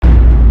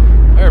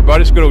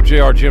everybody, it's good old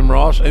JR Jim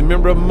Ross, a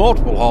member of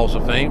multiple Halls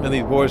of Fame and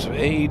the voice of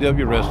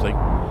AEW Wrestling,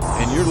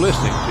 and you're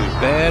listening to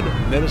Bad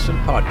Medicine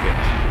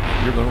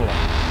Podcast. You're going to like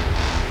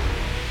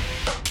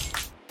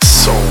it.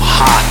 So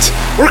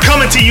hot. We're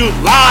coming to you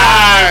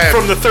live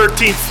from the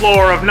 13th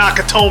floor of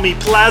Nakatomi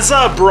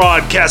Plaza,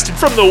 broadcasting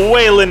from the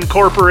Wayland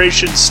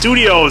Corporation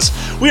Studios.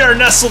 We are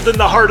nestled in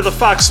the heart of the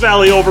Fox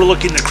Valley,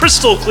 overlooking the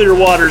crystal clear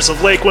waters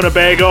of Lake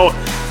Winnebago.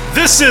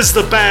 This is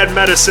the Bad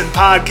Medicine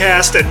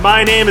Podcast, and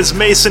my name is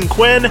Mason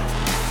Quinn.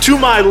 To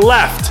my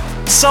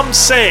left, some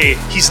say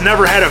he's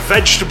never had a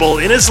vegetable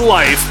in his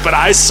life, but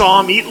I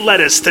saw him eat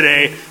lettuce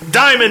today,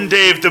 Diamond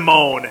Dave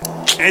Damone.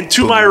 And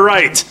to my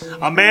right,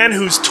 a man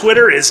whose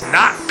Twitter is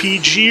not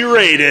PG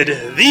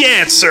rated, The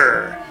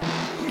Answer.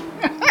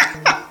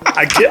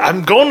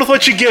 I'm going with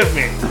what you give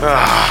me.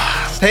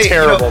 Hey,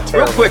 terrible.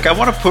 Real quick, I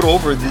want to put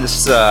over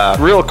this...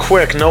 Real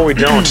quick, no we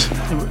don't.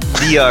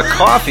 The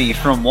coffee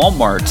from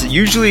Walmart.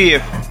 Usually,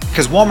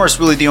 because Walmart's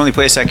really the only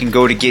place I can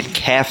go to get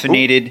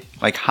caffeinated,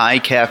 like high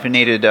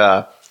caffeinated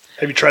Have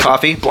you tried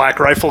coffee. Black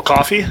Rifle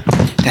coffee?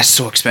 That's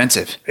so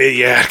expensive.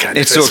 Yeah, God,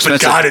 It's so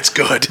expensive. But God, it's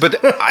good.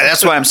 But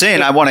that's why I'm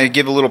saying I want to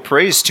give a little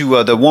praise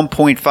to the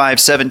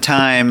 1.57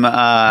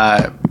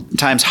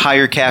 times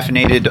higher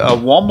caffeinated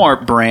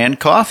Walmart brand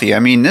coffee. I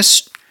mean,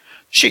 this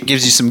shit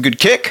gives you some good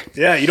kick.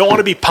 Yeah, you don't want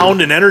to be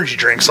pounding energy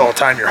drinks all the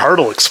time. Your heart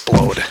will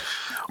explode.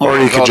 Or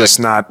you could just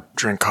not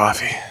drink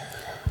coffee.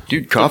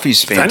 Dude,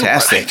 coffee's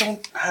fantastic.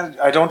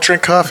 I don't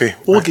drink coffee.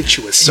 We'll get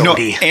you a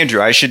soda.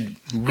 Andrew, I should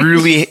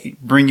really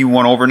bring you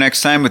one over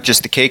next time with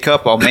just the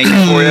K-Cup. I'll make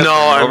it for you.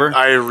 No, over.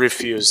 I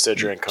refuse to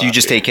drink coffee. Do you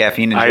just take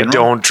caffeine in I general?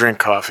 don't drink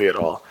coffee at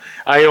all.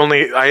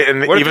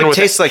 What if it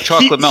tastes like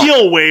chocolate milk?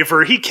 He'll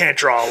waver. He can't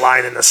draw a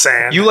line in the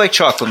sand. You like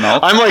chocolate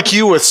milk? I'm like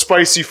you with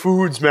spicy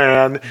foods,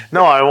 man.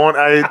 No, I won't.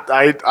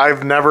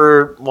 I've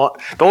never.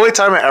 The only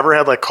time I ever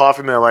had like coffee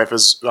in my life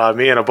is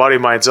me and a buddy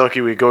of mine,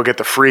 Zilke. We go get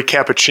the free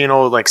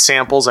cappuccino like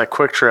samples at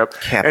Quick Trip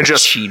and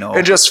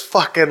just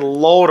fucking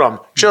load them.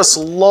 Just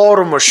load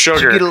them with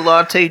sugar. Did you get a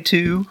latte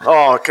too?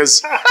 Oh,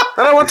 because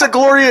then I went to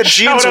Gloria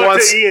Jeans Shout out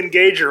once. to Ian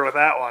Gager with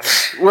that one.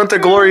 Went to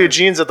Gloria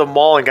Jeans at the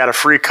mall and got a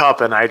free cup,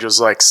 and I just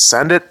like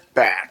send it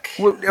back.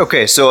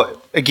 Okay,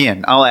 so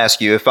again, I'll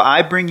ask you, if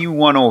I bring you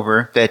one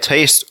over that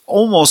tastes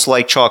almost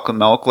like chocolate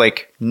milk,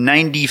 like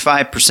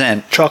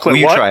 95%, Chocolate will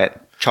you what? try it?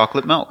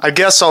 Chocolate milk. I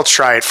guess I'll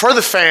try it for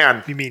the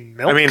fan. You mean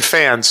milk? I mean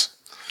fans.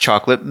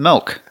 Chocolate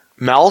milk.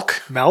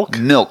 Milk? Milk?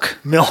 Milk.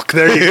 Milk.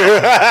 There you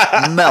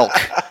go. Milk.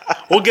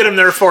 We'll get him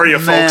there for you,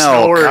 folks. No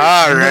Milk. worries.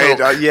 All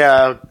right.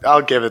 Yeah,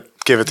 I'll give it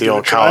the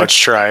old college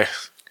try.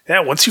 Yeah,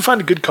 once you find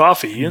a good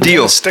coffee, you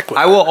Deal. stick with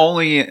it. I will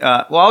only,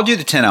 I'll do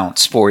the 10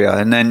 ounce for you.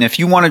 And then if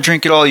you want to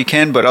drink it all, you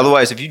can. But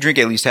otherwise, if you drink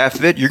at least half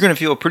of it, you're going to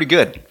feel pretty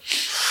good.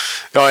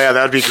 Oh, yeah,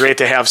 that'd be great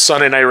to have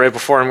Sunday night right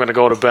before I'm going to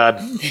go to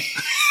bed.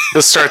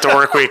 Let's start the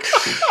work week.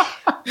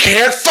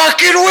 Can't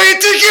fucking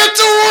wait to get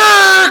to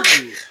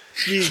work!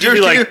 You'd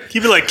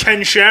be like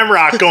Ken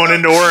Shamrock going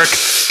into work.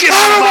 Get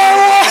Out of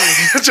my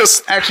way!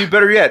 Just Actually,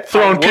 better yet,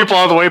 throwing people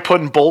out of the way,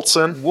 putting bolts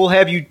in. we'll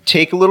have you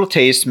take a little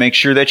taste, make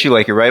sure that you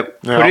like it, right?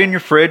 Yeah. Put it in your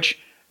fridge.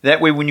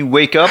 That way, when you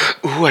wake up,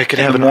 Ooh, I could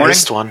in have the an morning,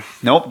 iced one.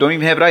 Nope, don't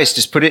even have it iced.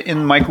 Just put it in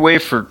the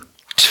microwave for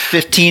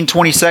 15,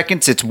 20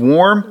 seconds. It's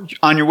warm.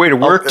 On your way to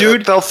work,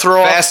 dude. They'll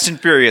throw fast and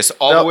furious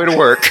all the way to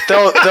work.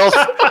 They'll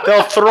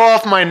throw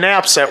off my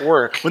naps at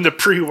work. when the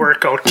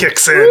pre-workout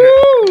kicks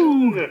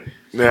in.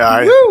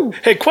 Yeah.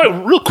 Hey,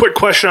 real quick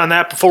question on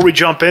that before we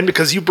jump in,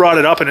 because you brought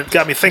it up and it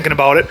got me thinking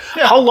about it.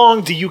 Yeah. How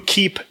long do you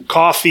keep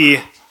coffee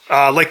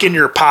like in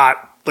your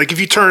pot? Like if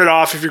you turn it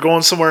off, if you're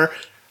going somewhere,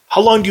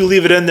 how long do you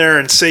leave it in there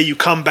and say you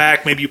come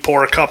back, maybe you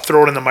pour a cup,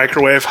 throw it in the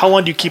microwave? How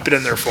long do you keep it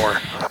in there for?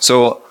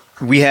 So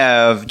we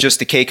have just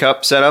the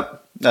K-Cup set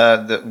up.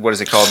 What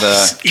is it called?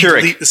 The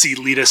Keurig. This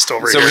elitist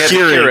over So here. we have the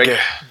Keurig.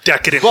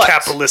 Decadent But-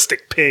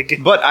 capitalistic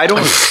pig. But I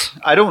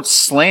don't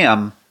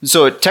slam.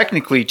 So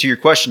technically, to your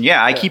question,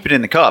 yeah, I keep it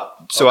in the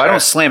cup. So I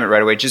don't slam it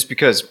right away, just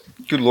because,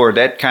 good Lord,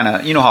 that kind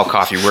of, you know how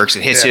coffee works.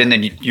 It hits you, and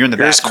then you're in the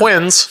There's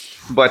bathroom. Quinn's.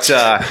 But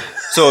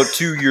so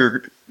to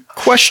your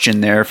question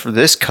there for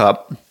this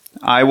cup,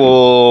 I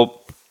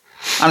will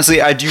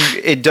honestly, I do.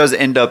 It does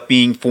end up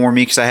being for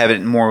me because I have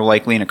it more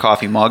likely in a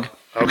coffee mug.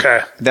 Okay.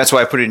 That's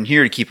why I put it in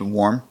here to keep it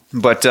warm.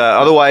 But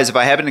otherwise, if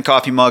I have it in a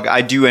coffee mug,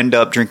 I do end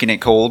up drinking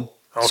it cold.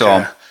 Okay.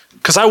 So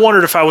because I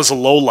wondered if I was a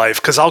low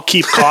life, because I'll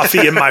keep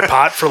coffee in my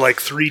pot for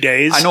like 3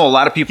 days. I know a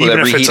lot of people even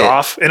that if reheat it's it.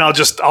 off, and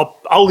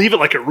I'll leave it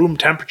like at room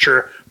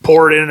temperature,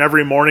 pour it in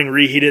every morning,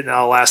 reheat it, and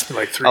it'll last me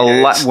like 3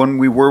 days. When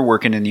we were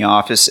working in the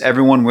office,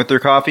 everyone with their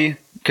coffee,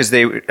 because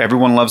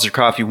everyone loves their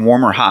coffee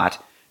warm or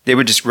hot, they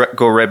would just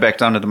go right back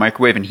down to the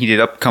microwave and heat it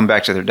up, come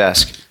back to their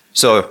desk.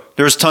 So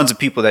there's tons of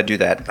people that do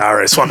that. All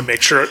right, just wanted to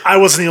make sure I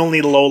wasn't the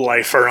only low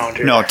life around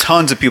here. No,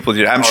 tons of people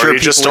do that. I'm sure you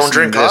people just don't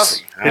listening drink to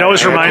this- coffee. It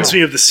always reminds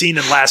me of the scene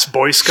in Last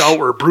Boy Scout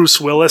where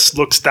Bruce Willis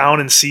looks down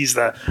and sees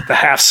the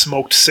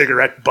half-smoked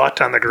cigarette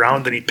butt on the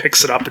ground, and he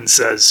picks it up and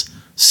says,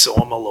 "So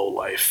I'm a low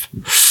life."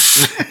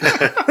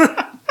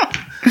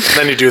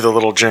 Then you do the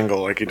little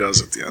jingle like he does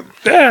at the end.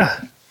 Yeah.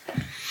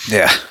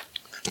 Yeah.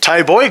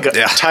 Ty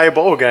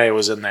Bo guy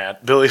was in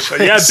that. Billy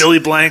Blanks. Yeah, Billy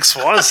Blanks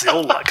was. The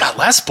old, God,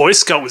 Last Boy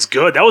Scout was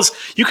good. That was,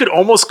 you could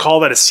almost call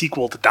that a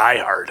sequel to Die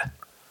Hard.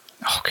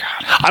 Oh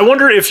God! I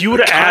wonder if you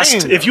would have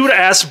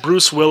asked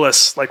Bruce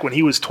Willis, like when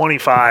he was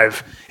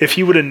 25, if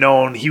he would have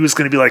known he was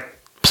going to be like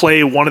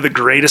play one of the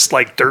greatest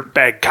like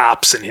dirtbag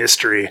cops in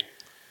history,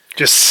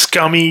 just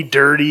scummy,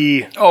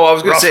 dirty. Oh, I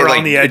was going to say,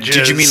 like, the edges.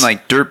 Did you mean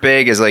like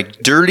dirtbag as like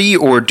dirty,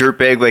 or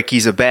dirtbag like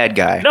he's a bad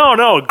guy?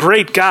 No,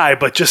 great guy,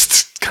 but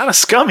just kind of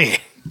scummy.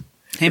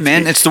 Hey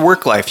man, it's the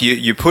work life.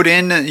 You put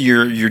in,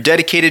 you're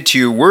dedicated to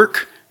your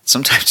work.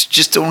 Sometimes you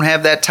just don't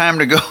have that time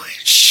to go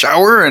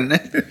shower and.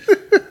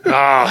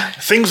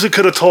 Things we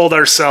could have told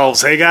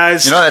ourselves. Hey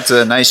guys, that's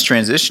a nice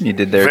transition you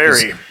did there.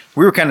 Very.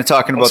 We were kind of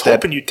talking about that. I was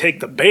hoping you'd take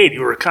the bait.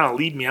 You were kind of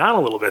leading me on a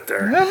little bit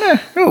there.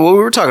 Well, we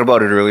were talking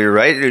about it earlier,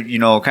 right?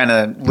 Kind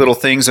of little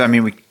things. I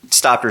mean, we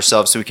stopped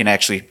ourselves so we can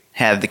actually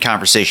have the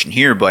conversation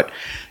here. But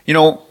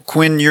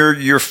Quinn,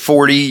 you're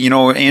 40.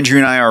 Andrew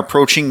and I are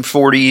approaching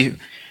 40.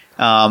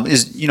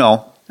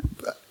 A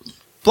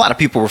lot of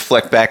people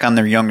reflect back on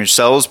their younger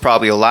selves,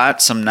 probably a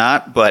lot, some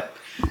not. But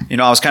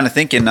I was kind of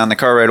thinking on the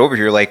car ride over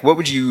here, like, what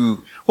would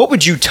you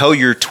tell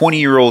your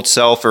 20-year-old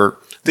self, or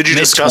did you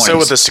discuss it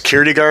with the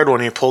security guard when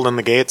he pulled in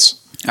the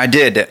gates? I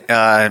did.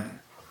 The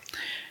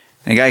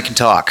guy can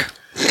talk.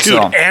 Dude,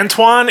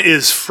 Antoine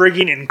is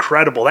frigging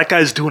incredible. That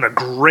guy's doing a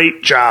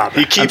great job.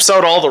 He keeps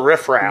out all the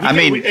riffraff.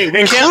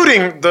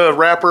 Including the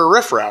rapper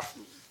riffraff.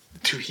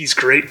 Dude, he's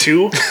great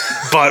too,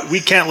 but we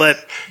can't let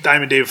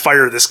Diamond Dave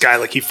fire this guy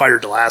like he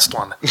fired the last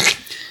one.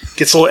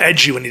 Gets a little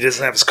edgy when he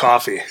doesn't have his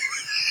coffee.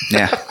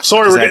 Yeah.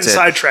 Sorry, we're getting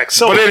sidetracked.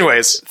 So, but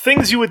anyways,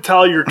 things you would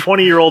tell your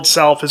 20-year-old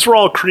self as we're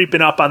all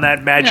creeping up on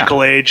that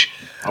magical age.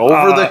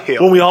 Over the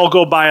hill. When we all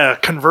go buy a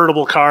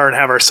convertible car and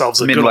have ourselves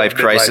a midlife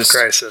good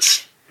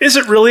crisis. Is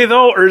it really,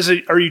 though, or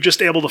are you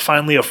just able to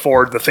finally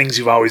afford the things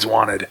you've always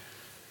wanted?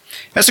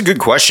 That's a good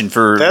question.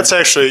 That's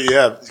actually,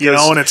 yeah.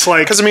 And it's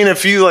like... Because,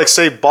 if you, like,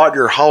 say, bought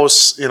your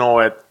house,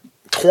 at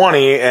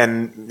 20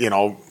 and,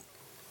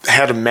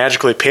 had it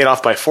magically paid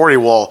off by 40,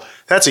 well,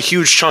 that's a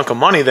huge chunk of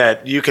money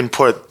that you can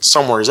put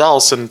somewhere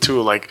else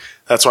into, like,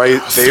 that's why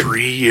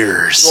 3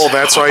 years. Well,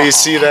 that's why you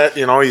see that,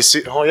 you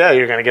see, oh yeah,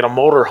 you're gonna get a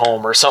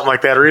motorhome or something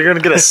like that, or you're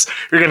gonna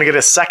get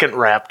a second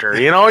Raptor.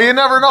 You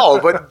never know,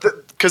 but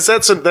because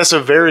that's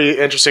a very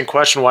interesting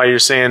question. Why you're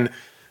saying,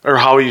 or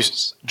how you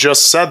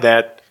just said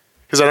that,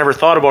 because I never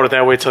thought about it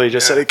that way till you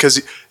just said it.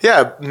 Because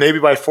maybe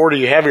by 40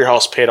 you have your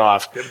house paid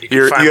off.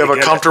 You have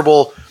a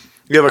comfortable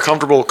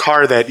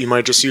car that you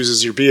might just use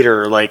as your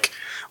beater,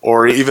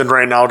 or even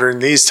right now during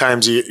these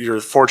times, you're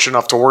fortunate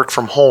enough to work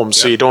from home,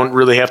 so you don't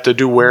really have to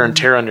do wear and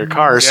tear on your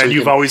car. Yeah, so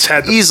you've always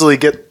had easily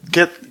get.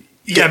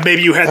 Yeah,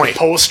 maybe you had the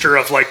poster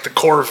of like the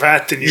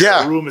Corvette in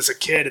your room as a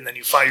kid, and then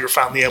you're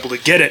finally able to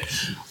get it.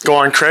 Go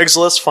on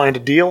Craigslist, find a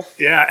deal.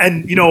 Yeah,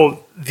 and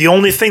the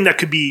only thing that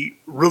could be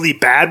really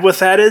bad with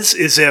that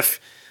is if.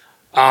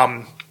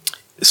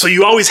 So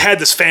you always had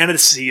this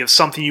fantasy of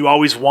something you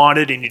always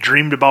wanted and you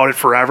dreamed about it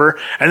forever.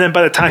 And then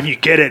by the time you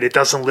get it, it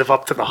doesn't live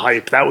up to the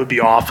hype. That would be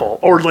awful.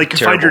 Or like you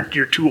find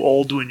you're too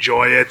old to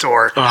enjoy it,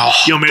 or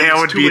maybe that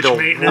would be the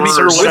maintenance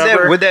or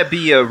whatever. Would that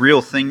be a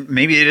real thing?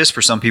 Maybe it is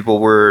for some people.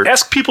 Where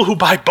ask people who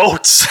buy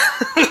boats.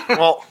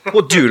 well,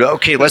 dude.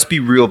 Okay, let's be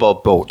real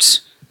about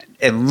boats.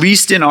 At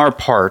least in our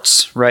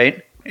parts,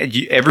 right?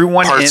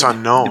 Everyone parts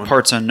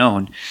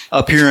unknown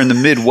up here in the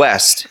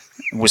Midwest.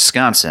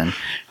 Wisconsin,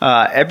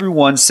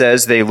 everyone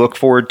says they look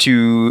forward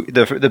to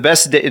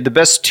the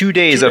best 2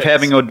 days of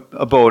having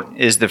a boat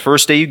is the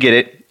first day you get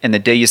it and the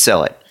day you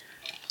sell it.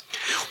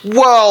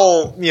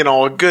 Well,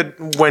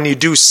 when you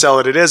do sell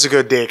it, it is a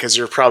good day because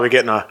you're probably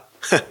getting a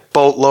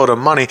boatload of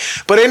money.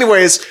 But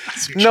anyways,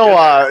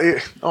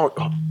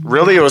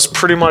 really, it was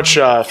pretty much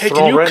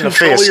thrown right in the face. Can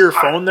you control your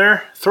phone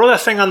there? Throw that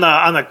thing on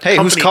the hey,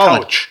 company who's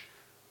calling? couch.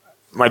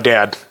 My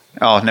dad.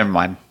 Oh, never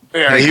mind.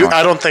 Yeah,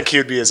 I don't think he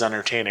would be as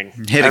entertaining.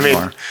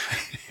 More.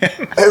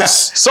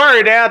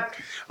 Sorry, Dad.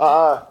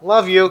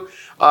 Love you.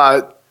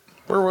 Where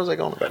was I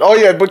going with that? Oh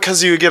yeah,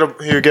 because you get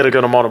a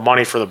good amount of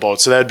money for the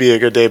boat, so that'd be a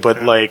good day.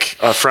 But like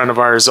a friend of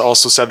ours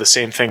also said the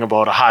same thing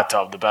about a hot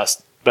tub. The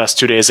best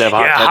 2 days to have a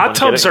hot tub. Yeah, hot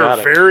tubs are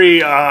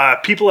very.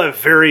 People have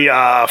very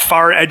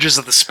far edges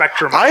of the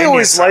spectrum. I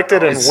always liked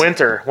it in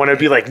winter when it'd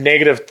be like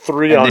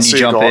 -3 and then you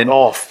jump in.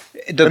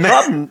 The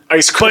problem,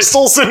 ice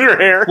crystals in your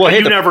hair. Well,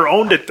 you never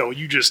owned it though.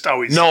 You just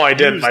always. No, I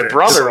didn't. My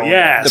brother owned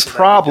it. The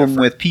problem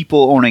with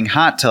people owning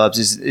hot tubs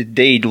is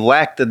they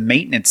lack the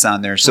maintenance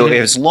on there. So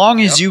as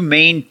long as you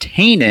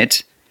maintain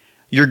it,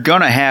 you're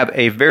gonna have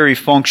a very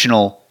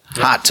functional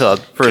hot tub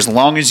for as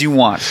long as you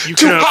want.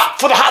 Too hot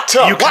for the hot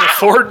tub. You can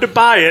afford to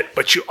buy it,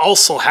 but you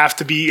also have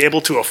to be able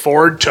to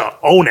afford to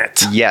own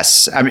it.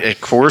 Yes, I mean, of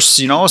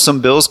course,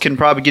 some bills can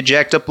probably get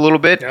jacked up a little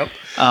bit. Yep.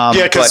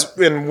 Because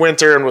in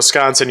winter in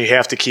Wisconsin, you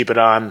have to keep it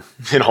on,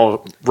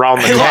 round the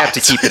clock. You have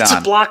to keep it on. It's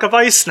a block of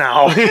ice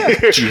now.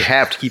 You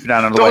have to keep it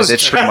on, otherwise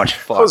it's pretty much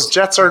fucked. Those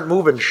jets aren't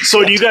moving.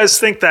 So do you guys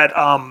think that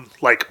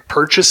like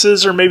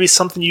purchases, or maybe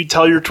something you'd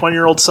tell your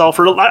 20-year-old self?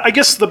 Or I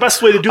guess the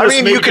best way to do this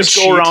is maybe you just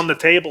go around the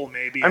table.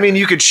 Maybe. I mean,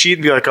 you could cheat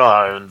and be like,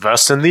 "Oh,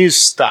 invest in these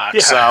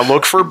stocks.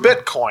 Look for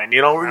Bitcoin."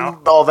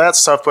 All that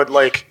stuff. But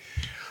like,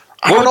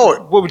 I don't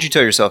know. What would you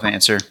tell yourself,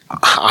 Answer?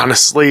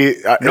 Honestly,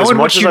 knowing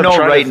what you know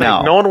right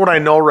now. Knowing what I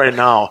know right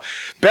now,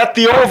 bet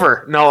the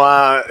over. No,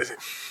 I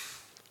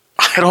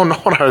don't know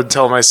what I would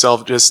tell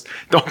myself. Just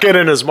don't get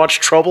in as much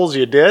trouble as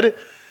you did.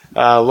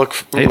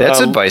 Hey,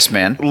 that's advice,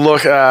 man.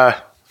 Look,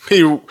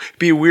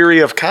 be weary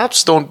of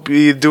cops. Don't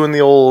be doing the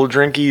old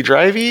drinky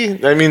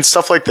drivey. I mean,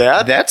 stuff like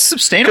that. That's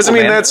sustainable.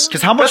 Because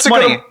because how much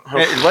money?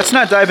 Let's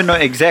not dive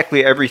into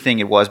exactly everything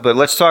it was, but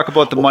let's talk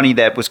about the money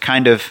that was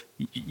kind of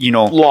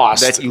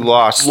lost. That you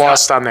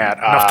lost on that.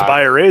 Enough to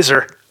buy a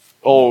razor.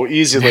 Oh,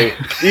 easily.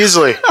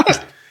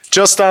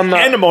 Just on the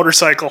and a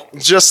motorcycle.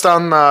 Just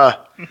on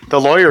the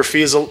lawyer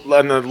fees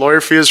and the lawyer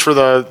fees for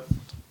the.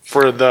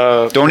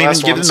 Don't even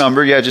give the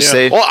number. Yeah, just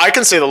say. Well, I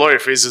can say the lawyer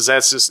fees.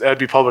 That'd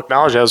be public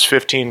knowledge. That was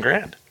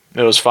 $15,000.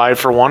 It was 5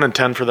 for one and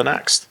 10 for the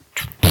next.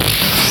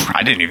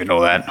 I didn't even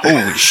know that.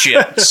 Holy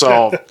shit!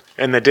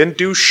 And they didn't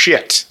do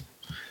shit.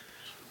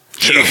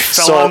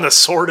 Fell on the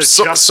sword of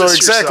justice. So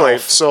exactly.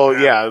 Yourself. So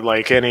yeah,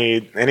 like any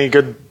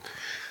good.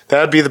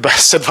 That'd be the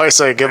best advice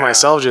I give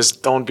myself.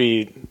 Just don't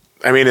be.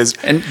 I mean, it's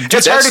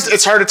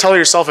hard to tell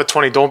yourself at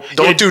 20.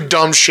 Don't do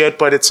dumb shit.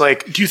 But it's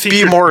like, do you think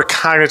be more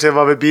cognitive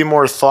of it. Be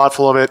more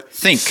thoughtful of it.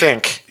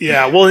 Think.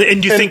 Yeah. Well,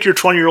 and do you think your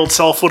 20-year-old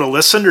self would have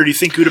listened, or do you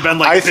think you'd have been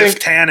like Biff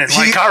Tannen,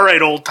 like, all right,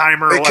 old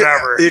timer, or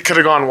whatever? It could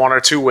have gone one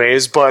or two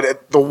ways.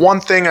 But the one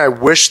thing I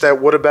wish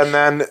that would have been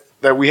then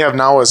that we have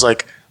now is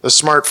like the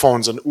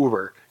smartphones and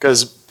Uber.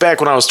 Because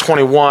back when I was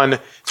 21,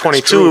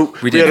 22,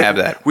 we didn't have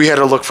that. We had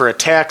to look for a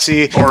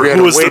taxi, or we had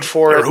to wait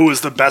for it. Or who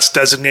was the best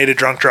designated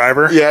drunk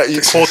driver? Yeah,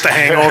 to quote The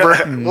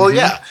Hangover. Well,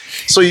 yeah.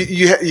 So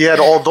you had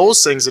all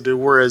those things to do.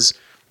 Whereas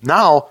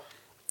now,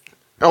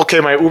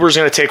 okay, my Uber's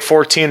going to take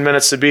 14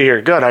 minutes to be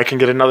here. Good, I can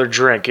get another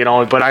drink,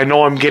 But I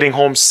know I'm getting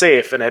home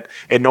safe, and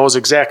it knows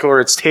exactly where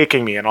it's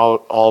taking me, and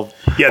all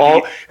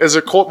as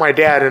a quote my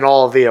dad, and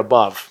all of the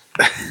above.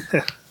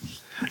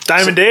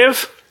 Diamond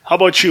Dave. How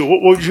about you?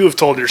 What would you have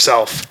told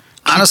yourself?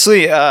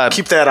 Honestly,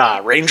 keep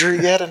that Ranger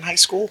yet in high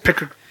school?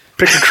 Pick a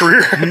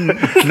career. No.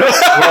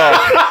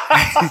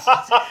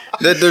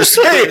 Well, there's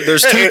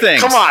two things.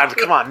 Come on,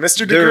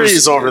 Mr.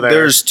 Degrees over there.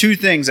 There's two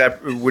things I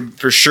would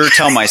for sure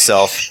tell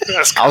myself.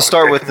 I'll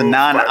start with the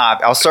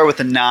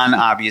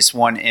non-obvious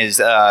one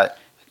is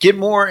get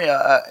more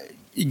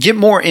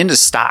into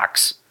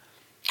stocks.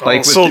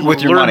 Like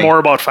with your learn money. more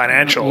about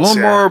financials.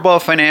 Learn more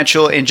about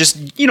financial and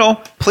just,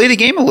 play the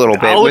game a little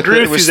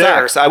bit with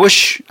stocks.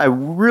 I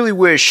really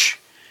wish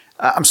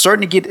I'm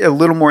starting to get a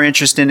little more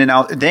interest in and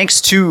out,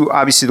 thanks to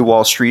obviously the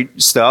Wall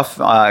Street stuff,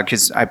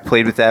 because I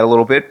played with that a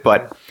little bit,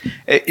 but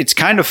it's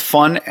kind of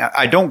fun.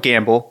 I don't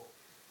gamble.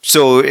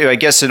 So I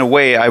guess in a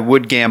way I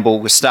would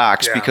gamble with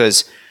stocks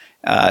because,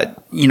 I'd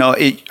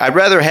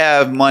rather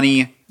have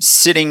money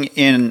sitting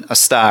in a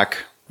stock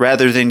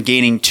rather than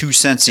gaining 2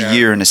 cents a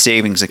year in a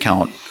savings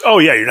account. Oh,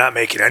 yeah, you're not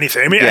making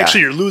anything. I mean,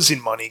 actually, you're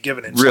losing money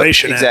given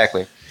inflation.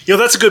 Exactly. And,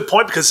 that's a good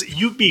point because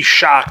you'd be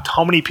shocked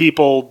how many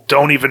people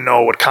don't even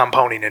know what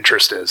compounding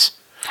interest is.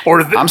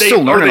 Or I'm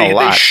still learning a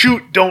lot. They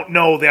don't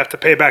know they have to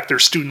pay back their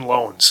student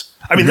loans.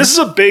 I mean, this is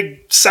a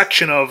big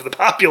section of the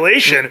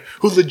population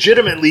who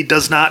legitimately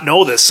does not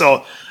know this.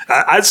 So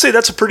I'd say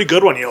that's a pretty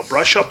good one.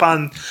 Brush up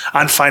on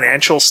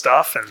financial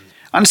stuff and.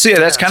 Honestly,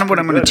 that's kind of what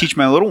I'm going to teach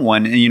my little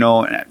one. And,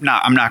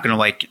 I'm not going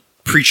to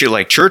preach it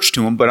like church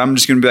to him, but I'm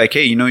just going to be like,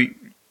 hey,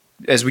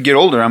 as we get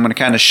older, I'm going to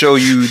kind of show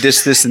you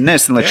this, and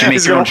this, and let you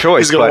make your own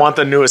choice. He's going to want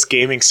the newest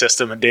gaming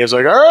system, and Dave's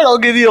like, all right, I'll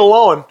give you a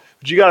loan,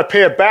 but you got to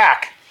pay it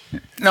back.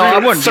 No, I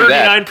wouldn't do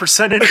that.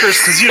 39%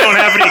 interest because you don't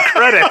have any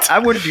credit. I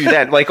wouldn't do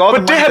that.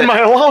 But Dad, my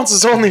allowance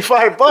is only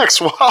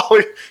 $5. Wow,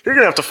 you're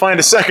gonna have to find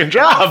a second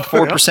job.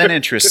 4%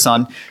 interest,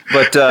 son.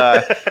 But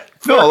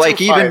no,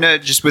 even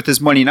just with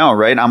this money now,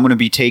 right? I'm going to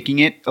be taking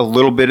it a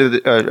little bit of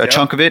a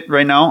chunk of it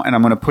right now, and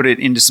I'm going to put it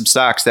into some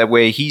stocks. That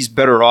way, he's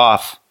better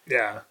off.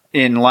 Yeah.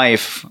 In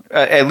life,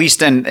 at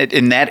least in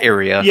that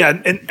area.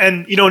 Yeah,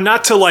 and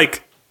not to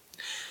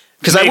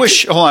because I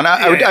wish. Hold on,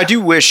 I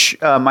do wish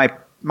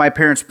my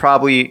parents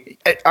probably.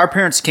 Our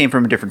parents came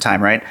from a different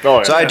time, right? Oh,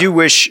 yeah. So I do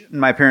wish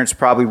my parents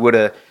probably would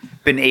have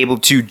been able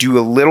to do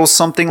a little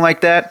something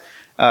like that.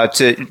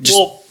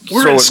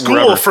 We're in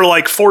school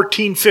for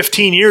 14,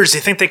 15 years.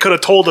 You think they could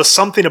have told us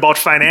something about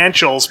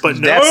financials, but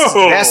no.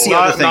 That's the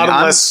other thing.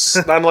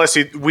 Not unless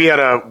we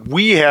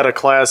had a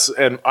class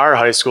in our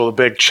high school, the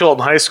big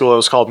Chilton High School. It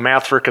was called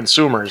Math for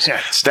Consumers.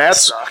 Yeah,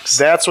 that's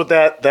what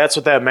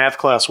that math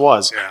class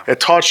was. Yeah.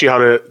 It taught you how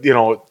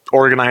to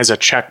organize a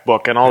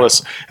checkbook and all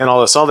this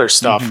other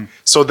stuff. Mm-hmm.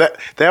 So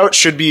that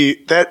should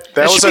be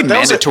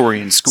mandatory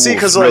in school. See,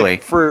 because really.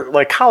 For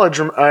college,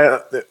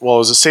 it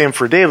was the same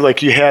for Dave.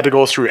 You had to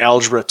go through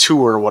algebra 2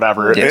 or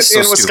whatever in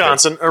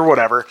Wisconsin or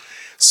whatever.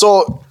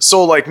 So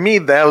me,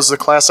 that was the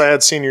class I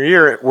had senior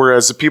year.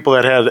 Whereas the people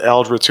that had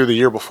algebra 2 the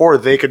year before,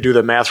 they could do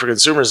the Math for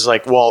Consumers.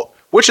 It's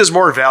which is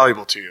more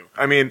valuable to you?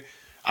 I mean,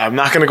 I'm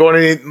not going to go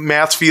in any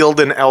math field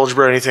and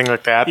algebra or anything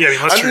like that. Yeah, I mean,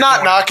 I'm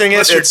not knocking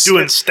it. Unless you're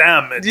doing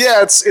STEM.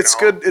 It's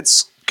good.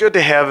 It's good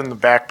to have in the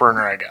back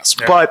burner, I guess.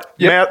 Yeah. But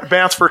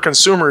math for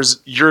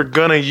consumers, you're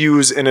going to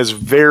use and is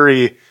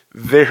very,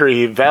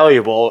 very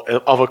valuable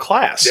of a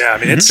class. Yeah, I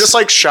mean, it's just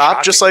like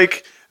shop, just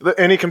like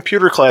any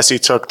computer class you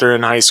took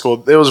during high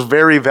school. It was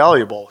very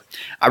valuable.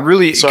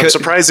 I'm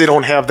surprised they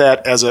don't have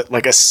that as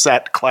a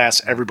set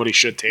class everybody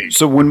should take.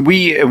 So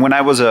when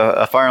I was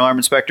a fire alarm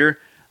inspector,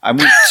 I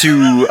went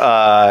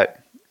to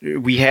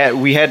we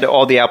had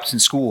all the Appleton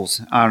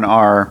schools on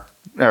our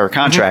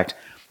contract,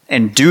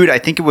 and dude, I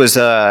think it was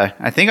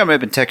I think I might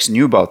have been texting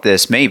you about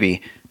this.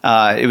 Maybe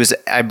it was,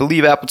 I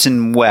believe,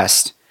 Appleton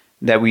West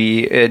that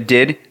we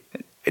did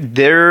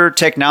their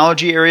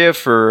technology area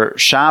for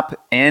shop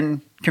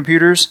and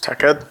computers.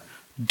 Tech ed,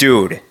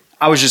 dude.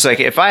 I was just like,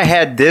 if I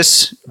had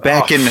this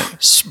back in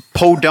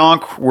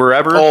Podunk,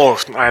 wherever. Oh,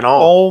 I know.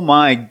 Oh,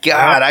 my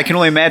God. I can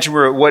only imagine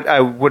what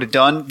I would have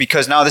done,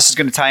 because now this is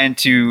going to tie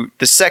into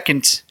the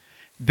second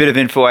bit of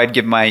info I'd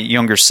give my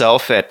younger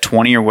self at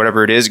 20 or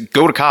whatever it is.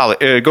 Go to college,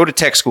 go to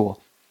tech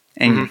school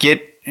and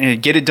get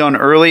it done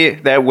early.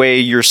 That way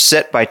you're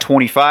set by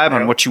 25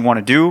 on what you want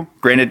to do.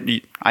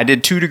 Granted, I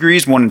did 2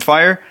 degrees, one in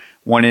fire,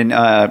 one in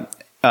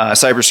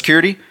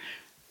cybersecurity.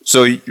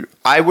 So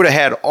I would have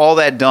had all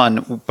that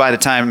done by the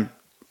time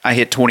I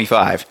hit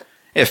 25.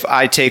 If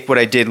I take what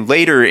I did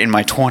later in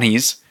my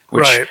 20s,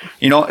 which,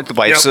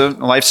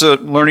 life's a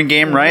learning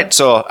game, right?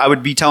 So I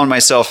would be telling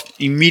myself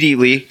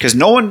immediately, because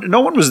no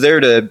one was there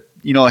to,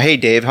 hey,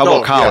 Dave, how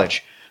about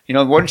college?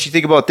 Yeah. Why don't you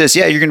think about this?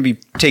 Yeah, you're going to be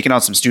taking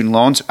out some student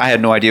loans. I had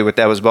no idea what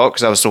that was about,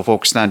 because I was so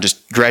focused on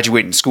just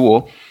graduating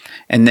school.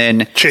 And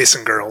then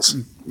chasing girls.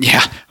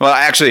 Yeah. Well,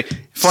 actually,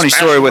 funny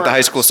story with the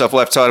high school stuff. We'll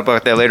have to talk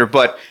about that later.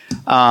 But,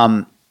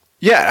 by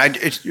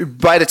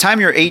the time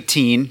you're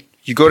 18,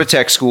 you go to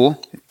tech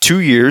school, 2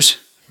 years,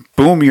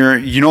 boom,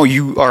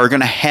 you are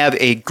going to have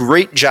a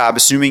great job,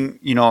 assuming,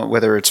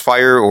 whether it's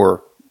fire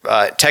or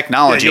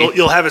technology. Yeah,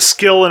 you'll have a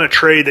skill and a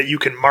trade that you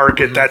can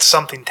market. That's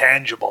something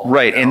tangible.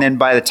 Right. And then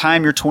by the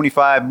time you're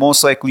 25,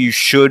 most likely you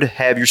should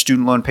have your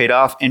student loan paid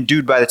off. And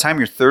dude, by the time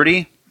you're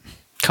 30,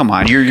 come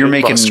on, you're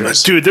making...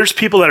 Dude, there's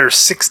people that are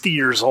 60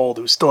 years old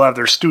who still have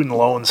their student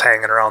loans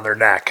hanging around their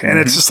neck. And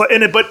it's just like...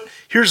 But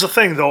here's the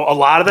thing, though. A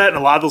lot of that and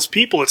a lot of those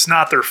people, it's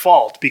not their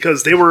fault,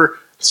 because they were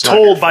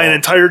told by an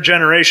entire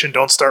generation...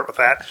 Don't start with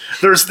that.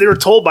 They were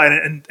told by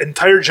an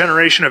entire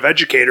generation of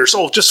educators,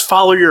 just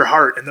follow your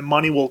heart and the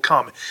money will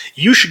come.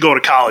 You should go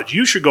to college.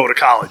 You should go to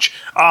college.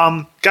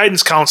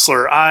 Guidance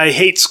counselor, I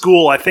hate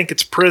school. I think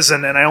it's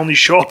prison, and I only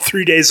show up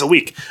 3 days a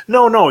week.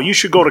 No, you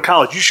should go to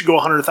college. You should go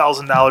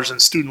 $100,000 in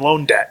student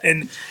loan debt.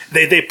 And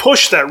they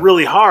pushed that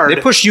really hard. They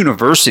pushed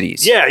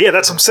universities. Yeah,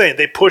 that's what I'm saying.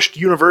 They pushed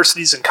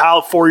universities and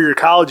 4-year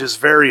colleges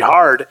very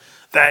hard,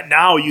 that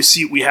now you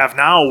see what we have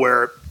now,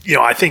 where,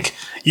 I think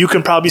you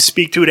can probably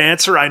speak to an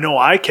answer. I know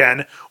I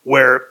can,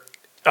 where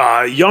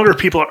younger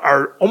people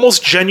are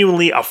almost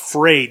genuinely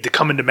afraid to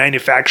come into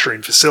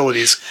manufacturing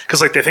facilities because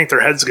they think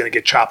their head's going to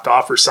get chopped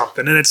off or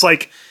something. And it's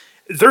like,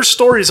 there's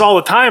stories all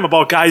the time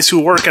about guys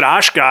who work at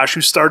Oshkosh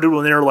who started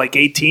when they were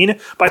 18.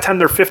 By the time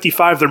they're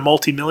 55, they're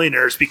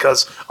multimillionaires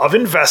because of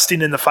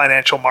investing in the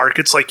financial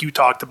markets like you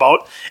talked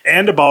about,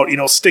 and about,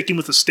 sticking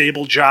with a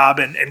stable job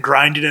and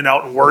grinding it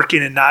out and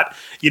working and not,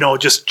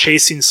 just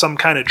chasing some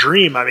kind of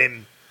dream. I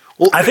mean,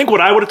 I think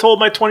what I would have told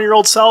my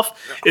 20-year-old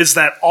self is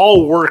that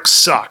all work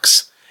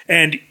sucks.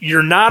 And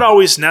you're not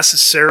always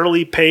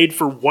necessarily paid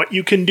for what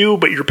you can do,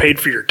 but you're paid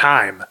for your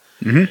time.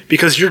 Mm-hmm.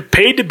 Because you're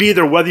paid to be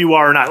there whether you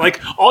are or not.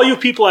 Like all you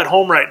people at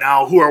home right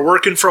now who are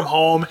working from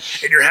home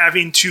and you're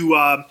having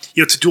to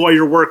to do all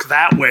your work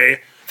that way.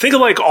 Think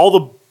of all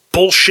the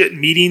bullshit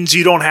meetings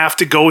you don't have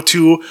to go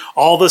to,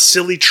 all the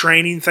silly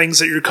training things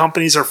that your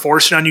companies are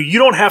forcing on you. You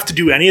don't have to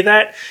do any of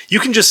that. You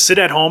can just sit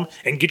at home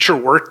and get your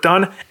work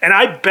done. And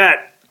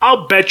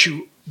I'll bet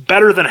you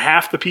better than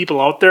half the people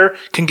out there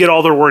can get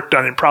all their work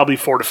done in probably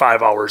 4 to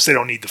 5 hours. They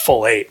don't need the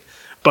full 8.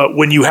 But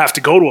when you have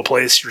to go to a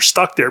place, you're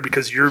stuck there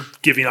because you're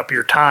giving up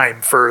your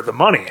time for the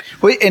money.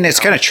 Well, and it's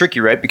kind of tricky,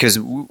 right? Because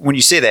when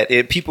you say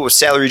that, people with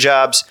salary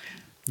jobs,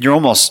 you're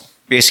almost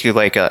basically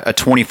like a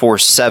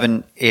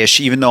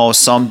 24/7-ish, even though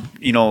some,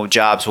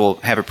 jobs will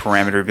have a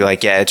parameter, be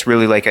like, yeah, it's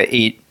really like a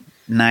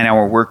 8-9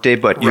 hour workday,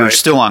 but you're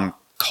still on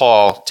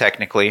call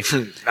technically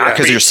because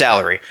of your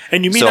salary.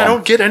 And you mean I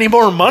don't get any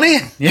more money?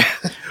 Yeah.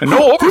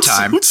 No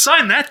overtime. Who'd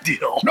sign that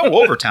deal? No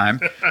overtime.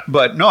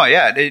 But no,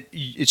 yeah,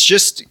 it's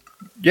just...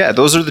 Yeah,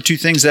 those are the two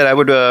things that I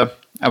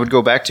would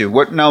go back to.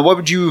 What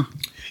would you?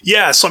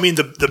 Yeah, so I mean,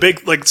 the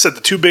big, like I said,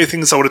 the two big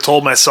things I would have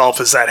told myself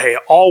is that, hey,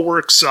 all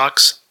work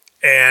sucks,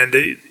 and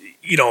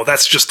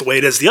that's just the way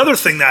it is. The other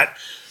thing that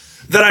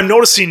I'm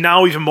noticing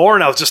now even more,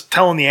 and I was just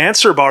telling the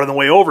answer about it on the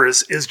way over,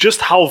 is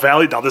just how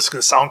valuable. Now this is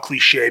going to sound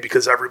cliche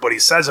because everybody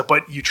says it,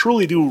 but you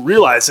truly do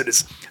realize it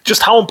is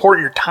just how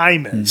important your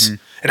time is,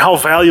 and how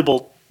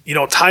valuable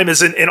time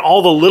is in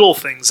all the little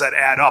things that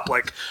add up.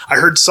 Like I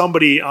heard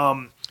somebody.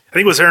 I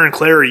think it was Aaron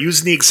Clary,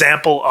 using the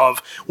example of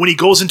when he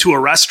goes into a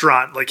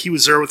restaurant, like he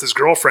was there with his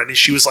girlfriend and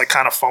she was like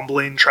kind of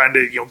fumbling, trying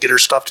to, get her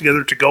stuff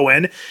together to go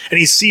in. And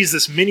he sees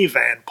this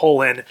minivan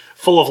pull in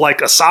full of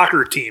like a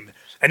soccer team.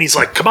 And he's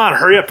like, come on,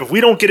 hurry up. If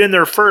we don't get in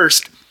there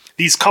first,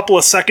 these couple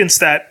of seconds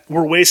that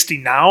we're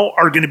wasting now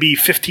are going to be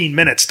 15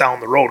 minutes down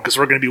the road because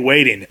we're going to be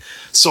waiting.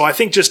 So I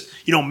think just,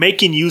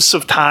 making use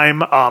of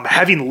time,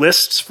 having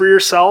lists for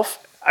yourself.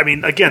 I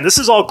mean, again, this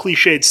is all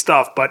cliched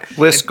stuff, but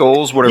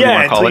goals, whatever you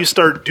want to call it. Until you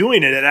start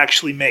doing it, it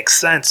actually makes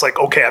sense. Like,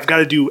 okay, I've got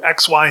to do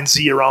X, Y, and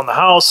Z around the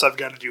house. I've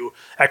got to do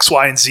X,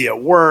 Y, and Z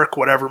at work,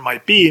 whatever it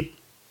might be.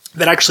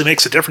 That actually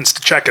makes a difference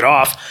to check it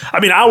off. I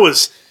mean, I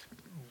was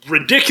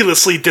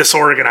ridiculously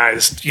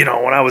disorganized,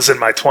 when I was in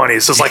my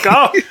 20s. It's like,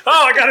 oh,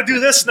 I got to do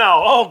this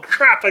now. Oh,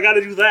 crap, I got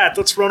to do that.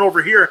 Let's run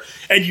over here.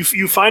 And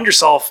you find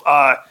yourself,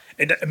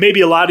 and maybe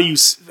a lot of you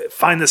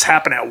find this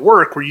happen at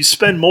work, where you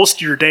spend most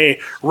of your day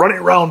running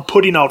around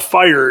putting out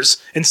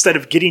fires instead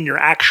of getting your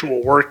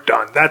actual work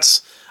done.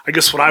 That's, I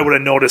guess, what I would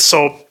have noticed.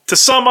 So to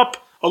sum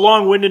up a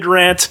long-winded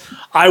rant,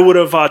 I would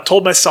have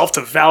told myself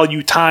to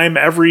value time.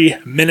 Every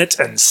minute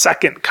and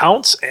second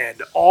counts,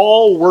 and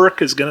all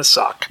work is going to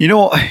suck.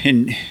 You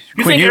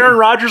think Aaron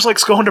Rodgers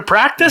likes going to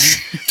practice?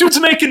 Dude's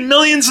making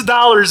millions of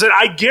dollars, and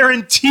I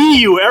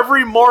guarantee you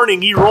every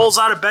morning he rolls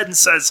out of bed and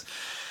says,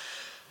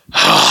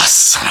 oh,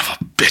 son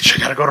of a bitch, I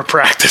got to go to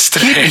practice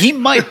today. He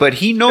might, but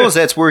he knows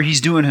that's where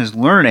he's doing his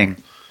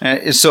learning.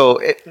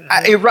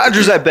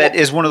 Rodgers, I bet,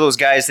 is one of those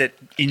guys that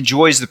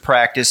enjoys the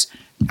practice.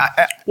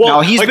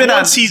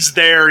 Once he's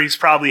there, he's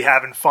probably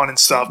having fun and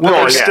stuff. But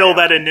there's still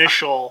that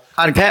initial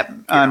on Pat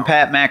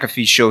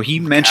McAfee's show. He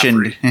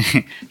mentioned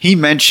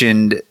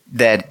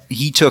that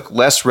he took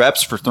less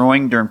reps for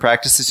throwing during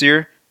practice this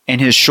year, and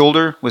his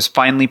shoulder was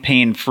finally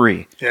pain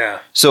free.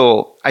 Yeah.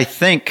 So I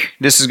think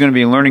this is going to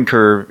be a learning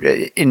curve.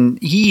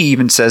 And he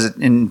even says it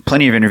in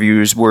plenty of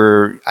interviews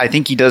where I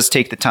think he does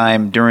take the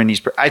time during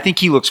these. I think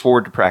he looks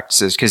forward to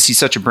practices because he's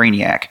such a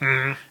brainiac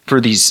for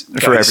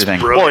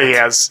everything. Well, he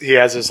has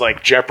his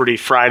like Jeopardy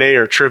Friday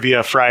or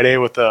Trivia Friday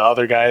with the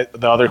other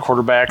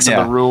quarterbacks in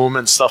the room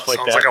and stuff like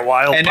that. Sounds like a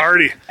wild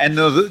party. And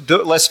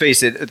let's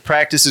face it,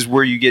 practice is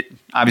where you get.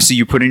 Obviously,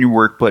 you put in your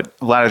work, but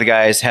a lot of the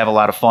guys have a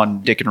lot of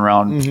fun dicking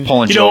around,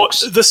 pulling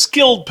jokes. The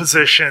skilled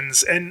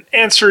positions, and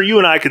Answer, you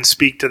and I can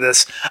speak to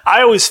this.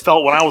 I always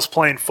felt when I was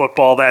playing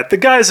football that the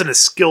guys in the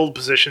skilled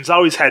positions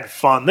always had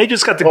fun. They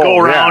just got to go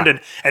around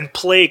and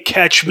play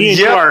catch. Me and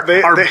you are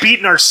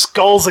beating our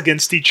skulls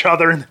against each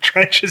other in the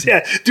trenches.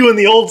 Yeah, doing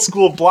the old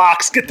school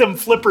blocks. Get them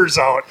flippers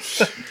out.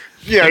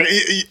 Yeah,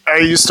 I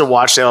used to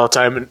watch that all the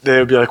time, and they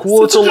would be like,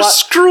 "Well, it's a lot.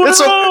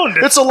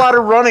 It's a lot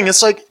of running."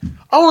 It's like,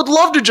 I would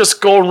love to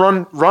just go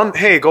run.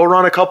 Hey, go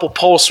run a couple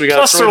posts. We got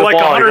plus they're like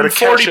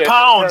 140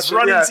 pounds.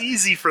 Running's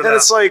easy for them. And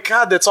it's like,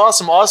 God, that's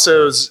awesome.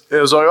 Also, it was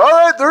like, all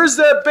right, there's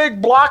that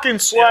big blocking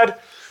sled. Yeah.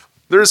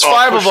 There's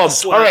 5 of them.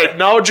 All right,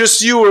 now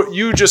just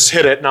you just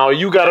hit it. Now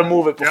you got to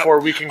move it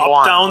before we can go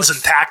on. Up downs and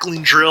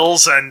tackling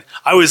drills, and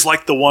I always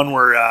liked the one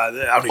where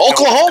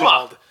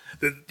Oklahoma.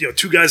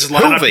 Two guys would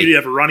line up, you'd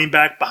have a running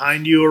back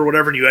behind you or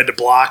whatever, and you had to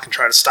block and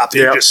try to stop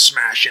them. Just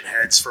smashing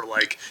heads for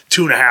like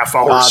 2.5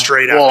 hours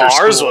straight after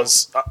school. Ours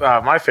was,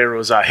 my favorite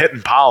was hit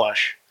and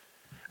polish.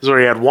 This is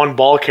where you had one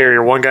ball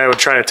carrier, one guy would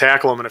try to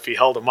tackle him, and if he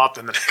held him up,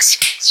 then the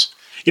next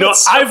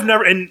I've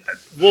never, and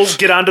we'll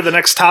get on to the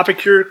next topic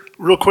here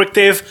real quick,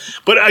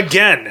 Dave, but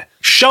again,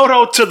 shout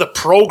out to the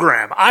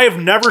program. I have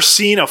never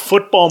seen a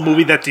football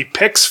movie that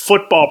depicts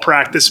football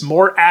practice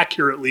more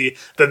accurately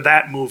than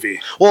that movie.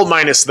 Well,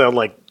 minus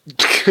the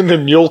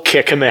mule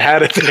kick in the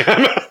head at the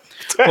end.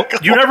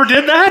 You never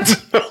did that?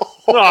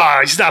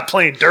 No. He's not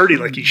playing dirty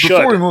like he should.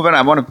 Before we move on,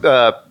 I want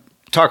to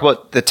talk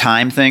about the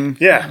time thing.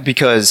 Yeah.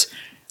 Because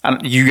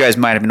you guys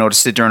might have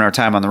noticed it during our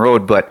time on the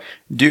road, but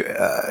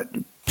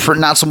for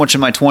not so much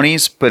in my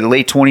 20s, but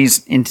late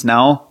 20s into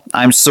now,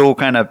 I'm so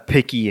kind of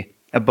picky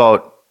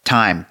about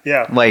time.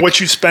 Yeah. Like what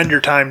you spend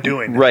your time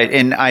doing. Right.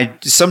 And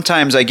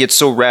sometimes I get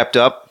so wrapped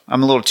up.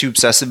 I'm a little too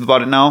obsessive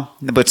about it now,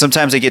 but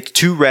sometimes I get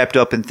too wrapped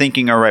up in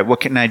thinking, all right, what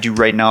can I do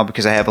right now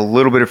because I have a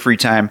little bit of free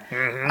time?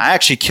 Mm-hmm. I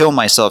actually kill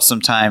myself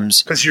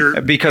sometimes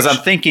because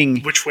I'm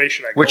thinking, which way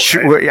should I go? Which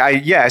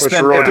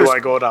road do I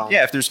go down?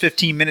 Yeah, if there's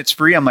 15 minutes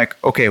free, I'm like,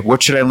 okay,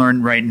 what should I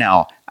learn right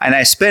now? And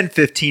I spend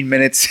 15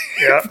 minutes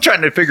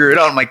trying to figure it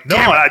out. I'm like,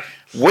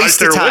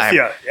 waste of time.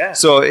 With you. Yeah.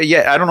 So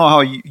I don't know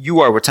how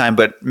you are with time,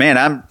 but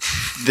man,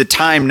 the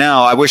time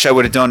now I wish I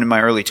would have done in my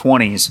early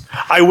 20s.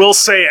 I will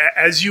say,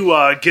 as you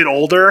get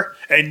older,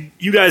 and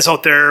you guys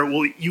out there,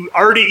 you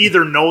already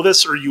either know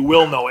this or you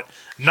will know it.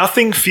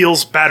 Nothing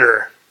feels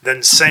better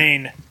than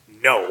saying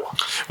no.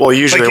 Well,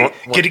 usually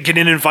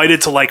getting invited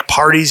to like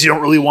parties you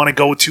don't really want to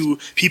go to,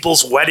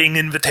 people's wedding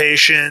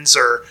invitations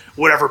or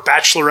whatever,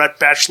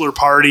 bachelor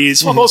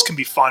parties. Well, those can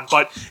be fun,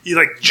 but you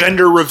like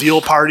gender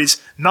reveal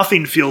parties.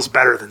 Nothing feels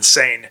better than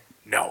saying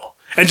no.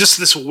 And just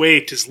this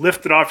weight is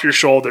lifted off your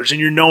shoulders,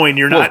 and you're knowing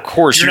you're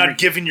not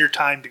giving your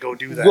time to go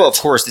do that. Well, of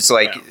course, it's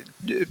like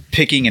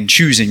picking and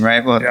choosing,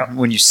 right? Well,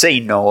 when you say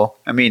no,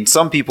 I mean,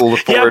 some people look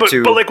forward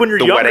to but like when you're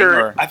the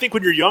younger, I think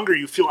when you're younger,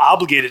 you feel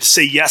obligated to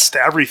say yes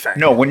to everything.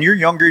 No, when you're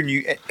younger,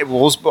 and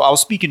I'll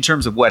speak in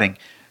terms of wedding.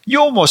 You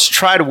almost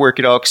try to work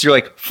it out because you're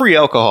like, free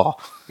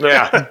alcohol.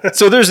 Yeah.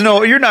 So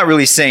you're not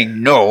really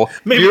saying no.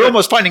 Maybe you're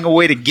almost finding a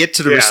way to get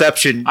to the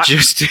reception.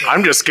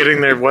 I'm just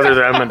getting there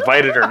whether I'm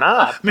invited or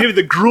not. Maybe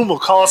the groom will